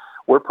 So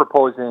we're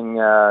proposing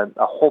a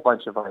whole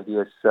bunch of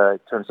ideas in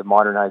terms of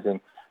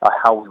modernizing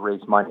how we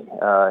raise money,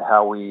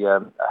 how we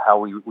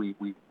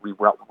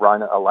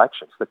run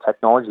elections, the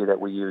technology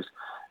that we use.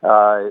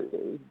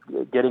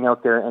 Getting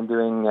out there and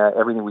doing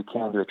everything we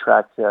can to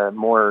attract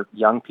more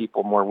young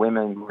people, more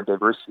women, more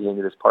diversity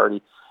into this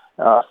party.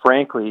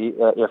 Frankly,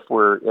 if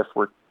we're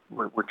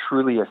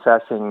truly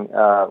assessing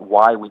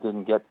why we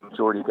didn't get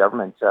majority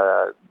government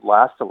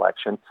last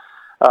election,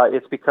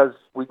 it's because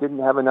we didn't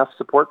have enough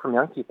support from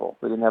young people.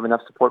 We didn't have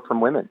enough support from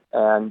women,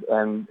 and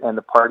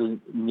the party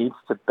needs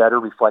to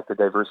better reflect the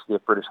diversity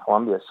of British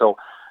Columbia. So.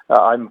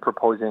 I'm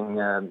proposing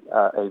a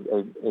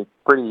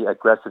pretty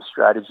aggressive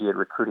strategy at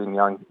recruiting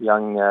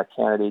young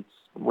candidates,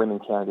 women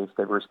candidates,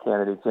 diverse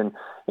candidates, and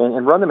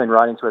run them in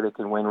ridings where they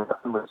can win, run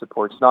them with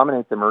supports,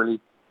 nominate them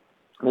early,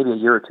 maybe a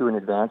year or two in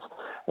advance,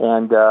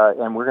 and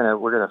we're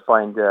gonna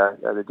find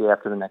the day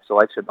after the next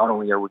election. Not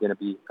only are we going to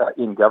be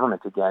in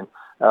government again,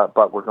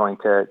 but we're going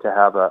to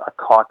have a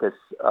caucus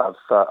of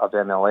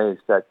MLAs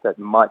that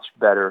much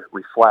better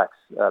reflects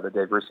the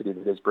diversity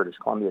that is British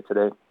Columbia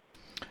today.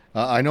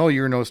 I know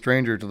you're no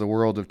stranger to the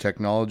world of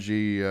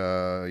technology.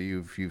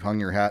 You've hung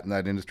your hat in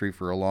that industry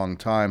for a long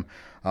time.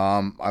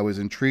 I was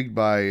intrigued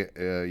by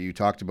you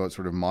talked about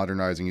sort of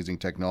modernizing using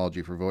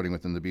technology for voting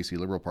within the BC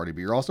Liberal Party, but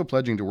you're also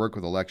pledging to work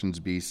with Elections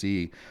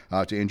BC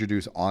to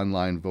introduce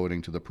online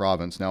voting to the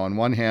province. Now, on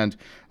one hand,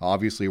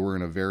 obviously we're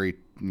in a very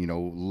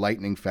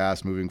lightning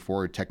fast moving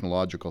forward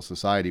technological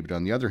society. But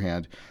on the other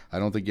hand, I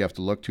don't think you have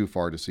to look too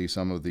far to see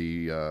some of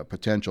the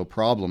potential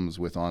problems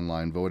with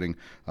online voting,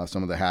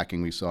 some of the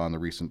hacking we saw in the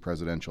recent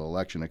presidential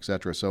election, et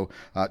cetera. So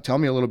tell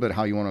me a little bit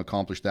how you want to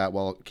accomplish that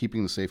while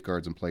keeping the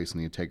safeguards in place and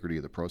the integrity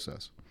of the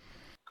process.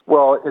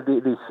 Well,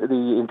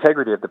 the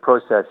integrity of the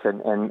process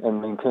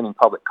and maintaining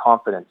public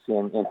confidence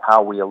in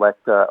how we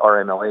elect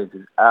our MLAs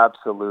is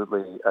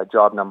absolutely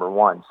job number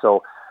one.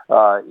 So,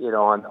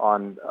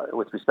 on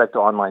with respect to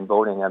online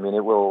voting, I mean,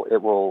 we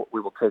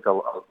will take a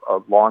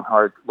long,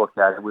 hard look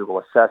at it. We will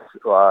assess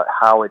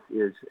how it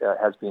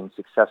has been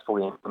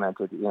successfully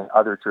implemented in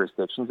other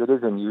jurisdictions. It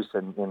is in use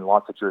in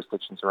lots of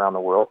jurisdictions around the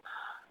world.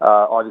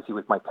 Obviously,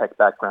 with my tech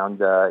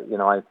background,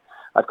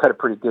 I've got a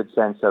pretty good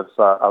sense of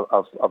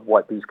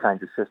what these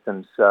kinds of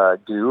systems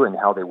do and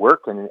how they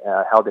work and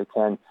how they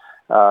can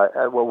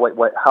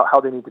how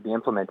they need to be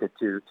implemented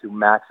to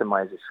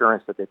maximize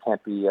assurance that they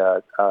can't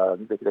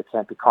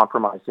be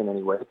compromised in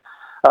any way.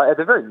 At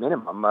the very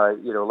minimum,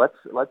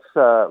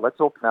 let's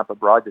open up a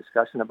broad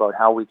discussion about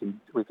how we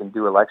can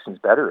do elections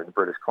better in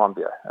British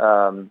Columbia.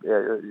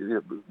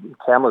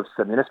 Kamloops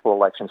municipal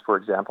elections, for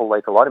example,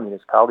 like a lot of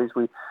municipalities,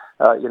 they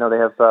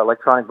have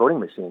electronic voting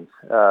machines,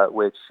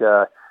 which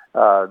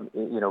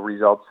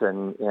results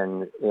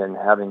in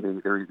having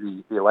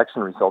the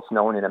election results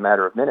known in a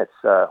matter of minutes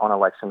on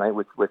election night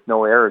with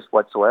no errors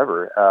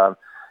whatsoever. A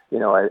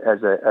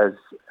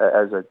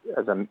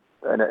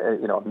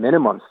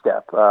minimum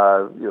step,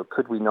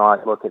 could we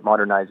not look at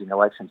modernizing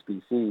Elections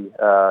BC,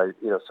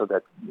 so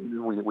that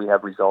we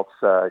have results,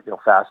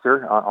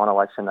 faster on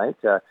election night?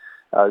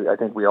 I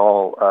think we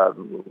all,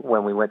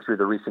 when we went through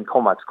the recent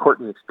Comox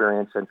Courtney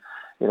experience and,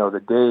 the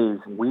days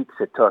and weeks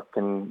it took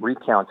and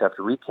recount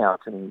after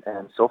recount and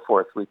so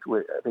forth, I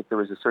think there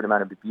was a certain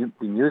amount of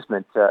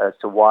bemusement as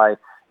to why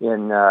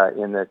in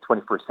the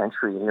 21st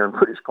century here in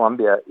British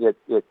Columbia, it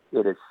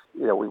is,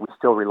 we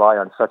still rely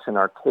on such an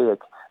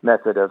archaic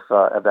method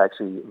of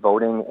actually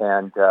voting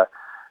and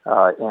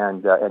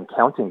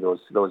counting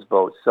those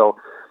votes.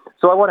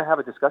 So I want to have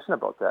a discussion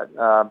about that.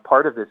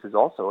 Part of this is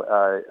also,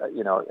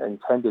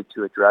 intended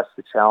to address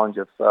the challenge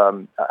of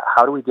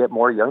how do we get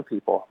more young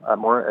people,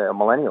 more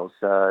millennials,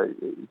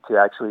 to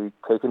actually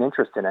take an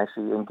interest and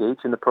actually engage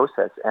in the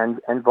process and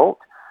vote.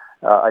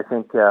 I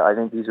think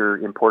these are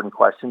important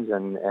questions,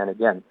 and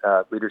again,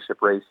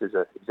 leadership race is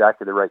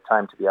exactly the right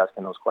time to be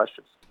asking those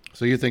questions.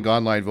 So you think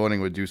online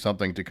voting would do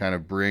something to kind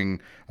of bring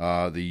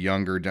the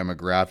younger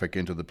demographic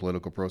into the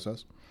political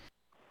process?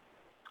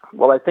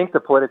 Well, I think the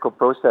political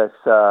process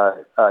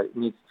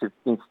needs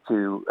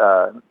to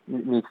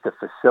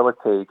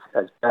facilitate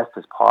as best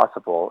as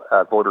possible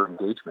voter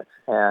engagement.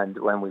 And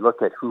when we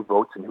look at who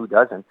votes and who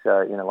doesn't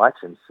in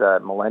elections,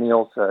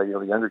 millennials,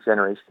 the younger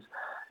generations,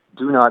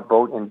 do not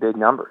vote in big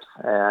numbers.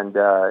 And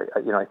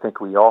I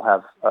think we all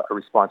have a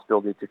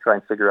responsibility to try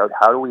and figure out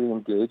how do we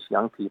engage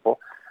young people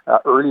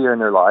earlier in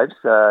their lives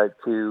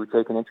to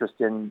take an interest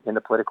in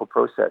the political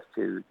process,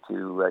 to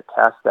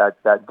cast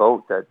that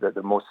vote,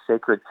 the most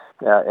sacred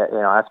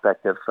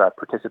aspect of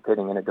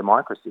participating in a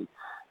democracy.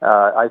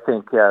 I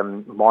think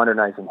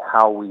modernizing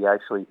how we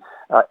actually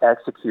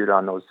execute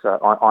on those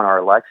on our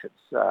elections,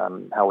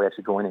 how we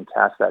actually go in and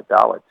cast that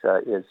ballot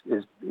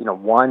is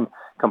one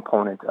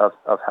component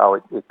of how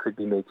it could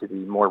be made to be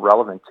more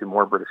relevant to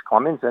more British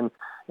Columbians,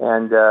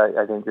 and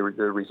I think the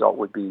result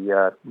would be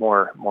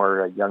more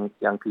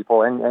young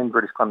people and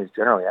British Columbians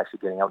generally actually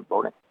getting out and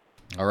voting.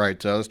 All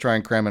right, let's try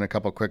and cram in a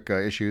couple quick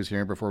issues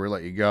here before we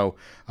let you go.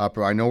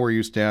 I know where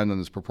you stand on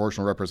this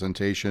proportional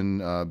representation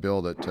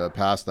bill that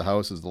passed the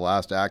House as the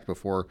last act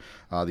before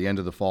the end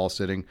of the fall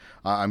sitting.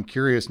 I'm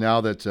curious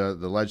now that the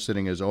ledge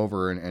sitting is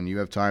over and you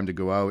have time to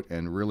go out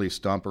and really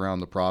stomp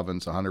around the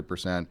province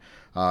 100%.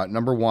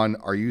 Number one,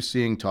 are you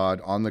seeing, Todd,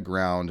 on the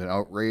ground an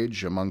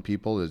outrage among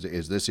people?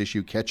 Is this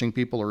issue catching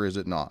people or is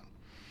it not?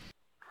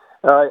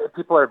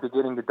 People are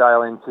beginning to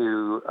dial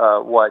into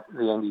what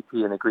the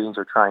NDP and the Greens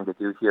are trying to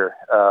do here.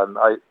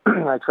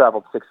 I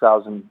traveled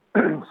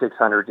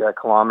 6,600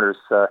 kilometers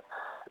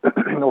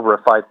over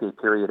a 5-day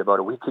period about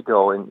a week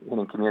ago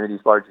in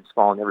communities large and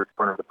small in every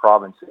corner of the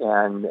province.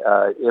 And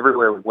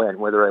everywhere we went,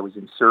 whether I was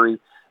in Surrey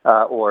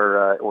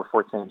or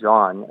Fort St.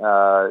 John,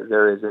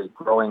 there is a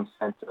growing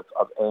sense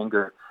of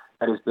anger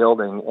that is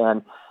building.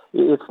 And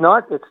it's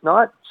not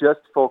just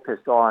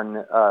focused on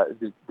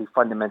the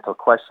fundamental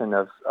question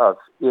of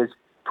is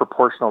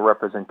proportional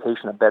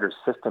representation a better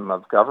system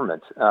of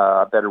government,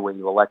 a better way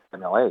you elect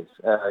MLAs.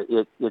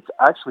 It's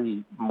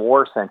actually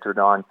more centered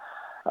on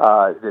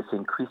this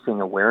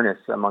increasing awareness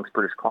amongst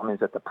British Columbians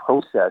that the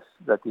process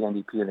that the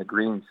NDP and the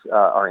Greens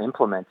are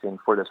implementing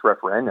for this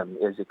referendum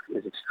is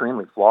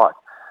extremely flawed.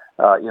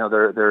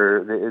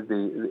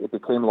 It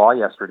became law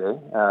yesterday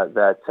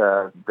that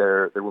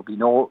there will be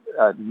no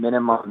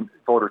minimum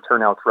voter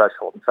turnout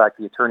threshold. In fact,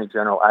 the Attorney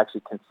General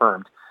actually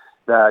confirmed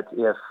that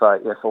if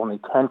only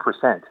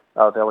 10%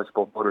 of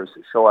eligible voters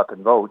show up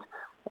and vote,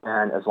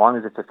 and as long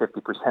as it's a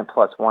 50%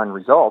 plus one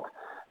result,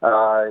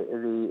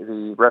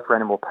 the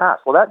referendum will pass.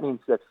 Well, that means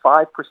that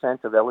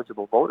 5% of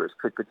eligible voters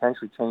could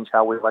potentially change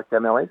how we elect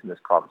MLAs in this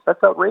province.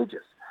 That's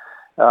outrageous.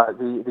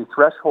 The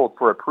threshold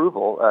for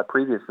approval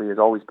previously has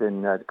always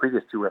been, the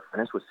previous two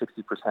referendums was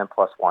 60%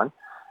 plus one,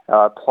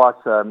 plus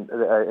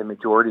a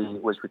majority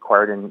was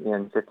required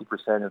in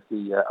 50% of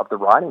the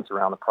ridings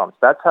around the province.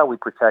 That's how we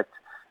protect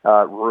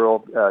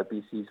rural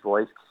BC's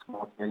voice,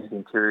 small communities, the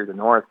interior, the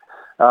north.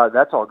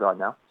 That's all gone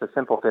now. It's a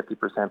simple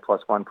 50%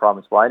 plus one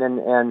province-wide.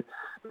 And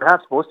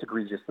perhaps most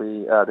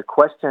egregiously, the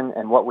question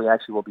and what we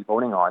actually will be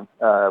voting on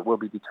will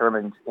be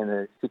determined in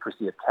the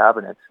secrecy of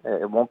cabinet.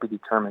 It won't be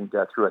determined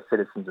through a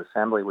citizens'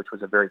 assembly, which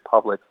was a very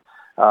public,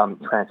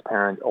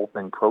 transparent,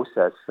 open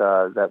process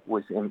that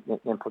was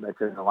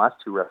implemented in the last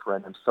two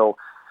referendums. So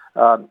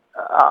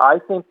I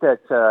think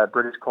that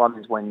British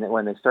Columbians,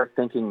 when they start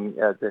thinking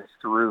this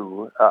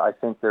through, I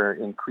think they're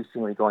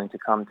increasingly going to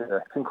come to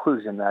the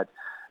conclusion that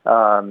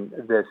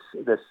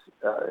this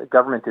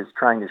government is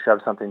trying to shove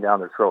something down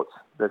their throats.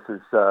 This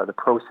is the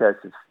process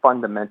is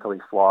fundamentally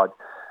flawed.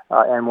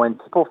 And when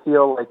people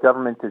feel like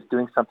government is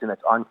doing something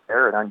that's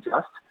unfair and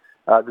unjust,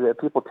 the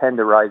people tend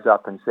to rise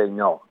up and say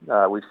no.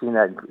 We've seen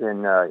that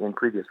in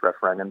previous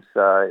referendums.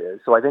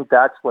 So I think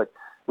that's what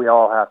we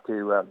all have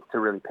to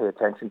really pay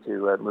attention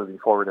to moving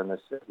forward in this.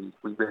 We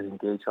really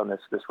engage on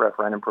this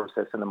referendum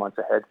process in the months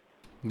ahead.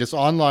 This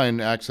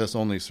online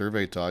access-only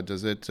survey, Todd,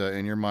 does it,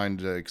 in your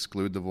mind,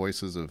 exclude the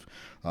voices of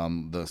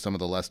some of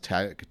the less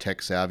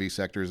tech-savvy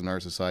sectors in our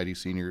society,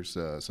 seniors,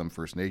 some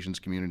First Nations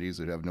communities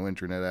that have no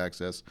internet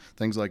access,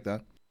 things like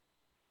that?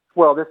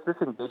 Well, this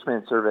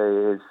engagement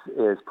survey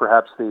is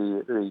perhaps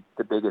the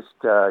biggest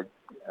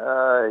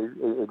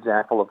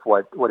example of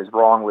what is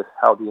wrong with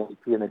how the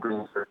NDP and the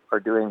Greens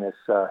are doing this,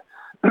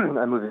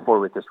 moving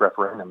forward with this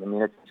referendum. I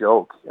mean, it's a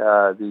joke.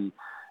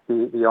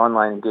 The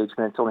online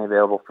engagement's only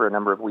available for a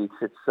number of weeks.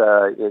 It's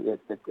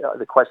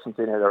the questions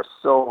in it are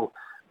so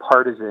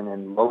partisan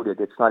and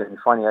loaded. It's not even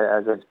funny.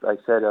 As I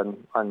said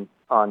on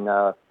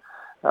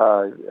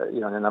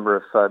in a number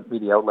of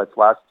media outlets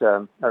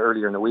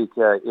earlier in the week,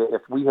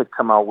 if we had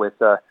come out with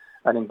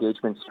an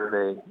engagement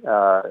survey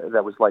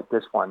that was like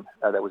this one,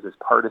 that was as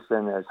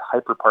partisan, as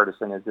hyper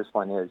partisan as this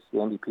one is, the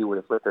NDP would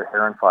have lit their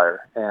hair on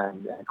fire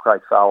and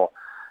cried foul.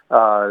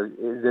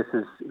 This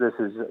is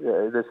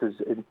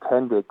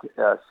intended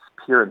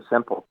pure and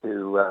simple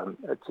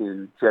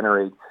to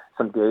generate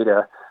some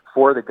data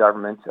for the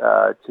government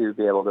to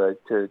be able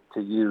to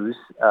use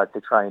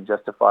to try and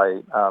justify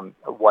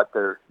what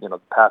they're the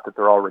path that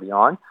they're already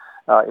on.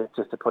 It's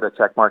just to put a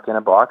check mark in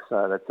a box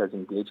that says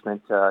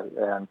engagement,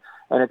 and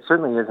it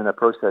certainly isn't a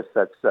process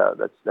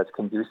that's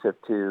conducive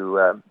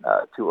to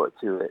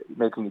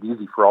making it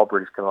easy for all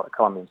British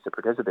Columbians to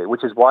participate.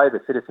 Which is why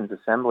the Citizens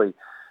Assembly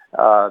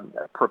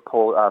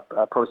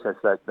process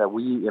that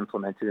we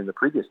implemented in the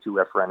previous two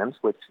referendums,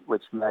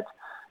 which met,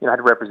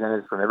 had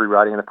representatives from every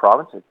riding in the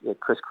province. It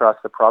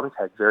crisscrossed the province,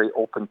 had very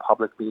open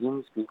public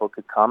meetings. People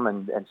could come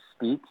and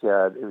speak.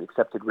 It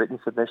accepted written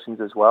submissions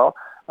as well.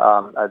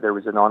 There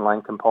was an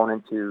online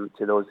component to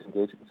those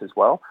engagements as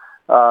well.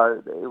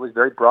 It was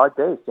very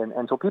broad-based,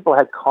 and so people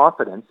had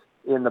confidence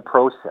in the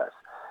process.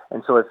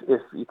 And so if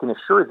you can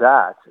assure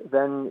that,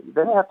 then you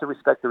have to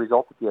respect the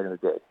result at the end of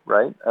the day,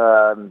 right?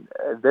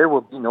 There will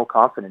be no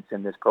confidence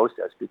in this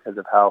process because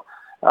of how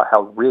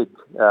rigged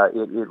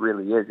it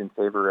really is in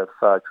favor of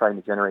trying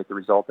to generate the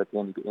result that the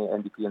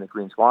NDP and the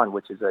Greens want,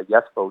 which is a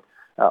yes vote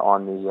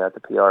on the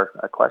PR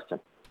question.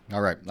 All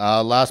right.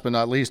 Last but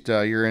not least,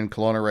 you're in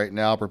Kelowna right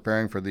now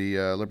preparing for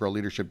the Liberal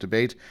leadership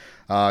debate.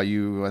 I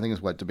think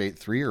it's debate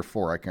 3 or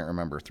 4? I can't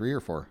remember. 3 or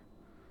 4?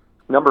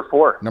 Number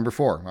 4. Number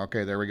 4.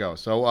 Okay, there we go.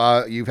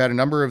 So you've had a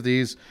number of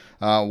these.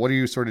 What are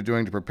you sort of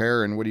doing to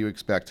prepare, and what do you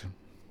expect?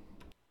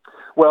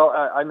 Well,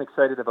 I'm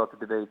excited about the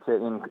debate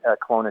in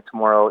Kelowna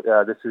tomorrow.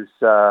 This is,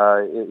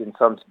 in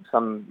some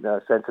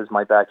senses,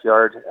 my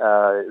backyard.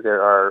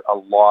 There are a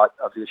lot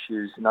of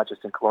issues, not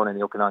just in Kelowna and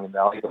the Okanagan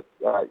Valley, but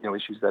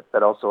issues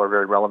that also are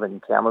very relevant in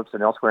Kamloops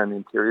and elsewhere in the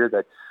interior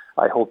that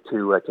I hope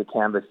to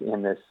canvass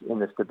in this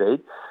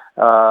debate.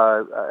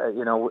 Our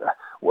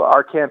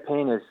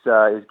campaign is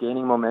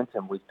gaining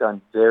momentum. We've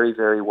done very,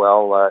 very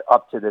well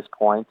up to this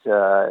point.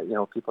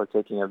 People are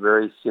taking a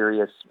very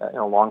serious,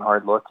 long,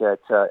 hard look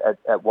at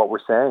what we're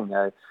saying.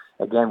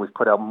 Again, we've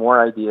put out more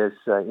ideas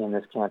in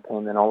this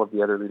campaign than all of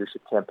the other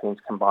leadership campaigns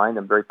combined.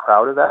 I'm very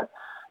proud of that.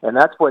 And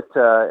that's what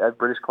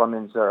British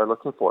Columbians are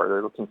looking for.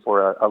 They're looking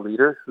for a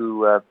leader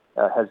who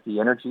has the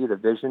energy, the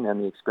vision, and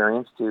the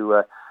experience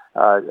to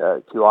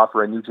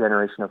offer a new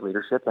generation of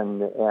leadership,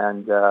 and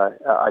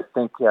I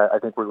think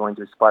we're going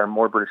to inspire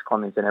more British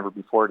Columbians than ever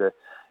before to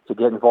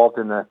get involved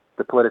in the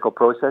political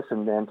process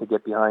and to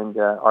get behind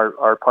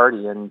our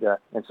party and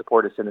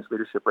support us in this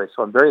leadership race.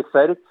 So I'm very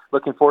excited,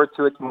 looking forward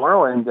to it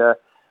tomorrow, and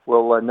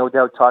we'll no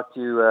doubt talk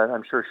to you,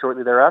 I'm sure,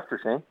 shortly thereafter,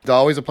 Shane. It's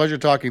always a pleasure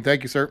talking.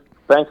 Thank you, sir.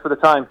 Thanks for the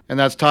time. And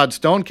that's Todd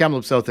Stone,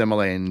 Kamloops South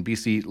MLA and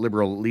BC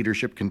Liberal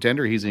leadership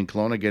contender. He's in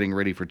Kelowna getting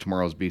ready for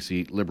tomorrow's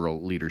BC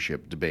Liberal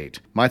leadership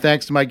debate. My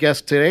thanks to my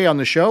guests today on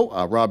the show,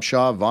 Rob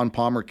Shaw, Vaughn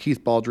Palmer,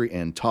 Keith Baldry,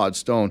 and Todd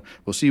Stone.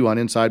 We'll see you on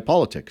Inside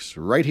Politics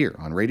right here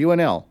on Radio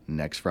NL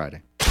next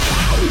Friday.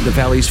 The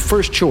Valley's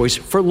first choice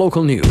for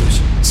local news.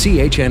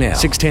 CHNL,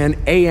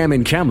 610 AM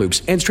in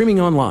Kamloops and streaming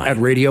online at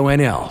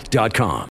RadioNL.com.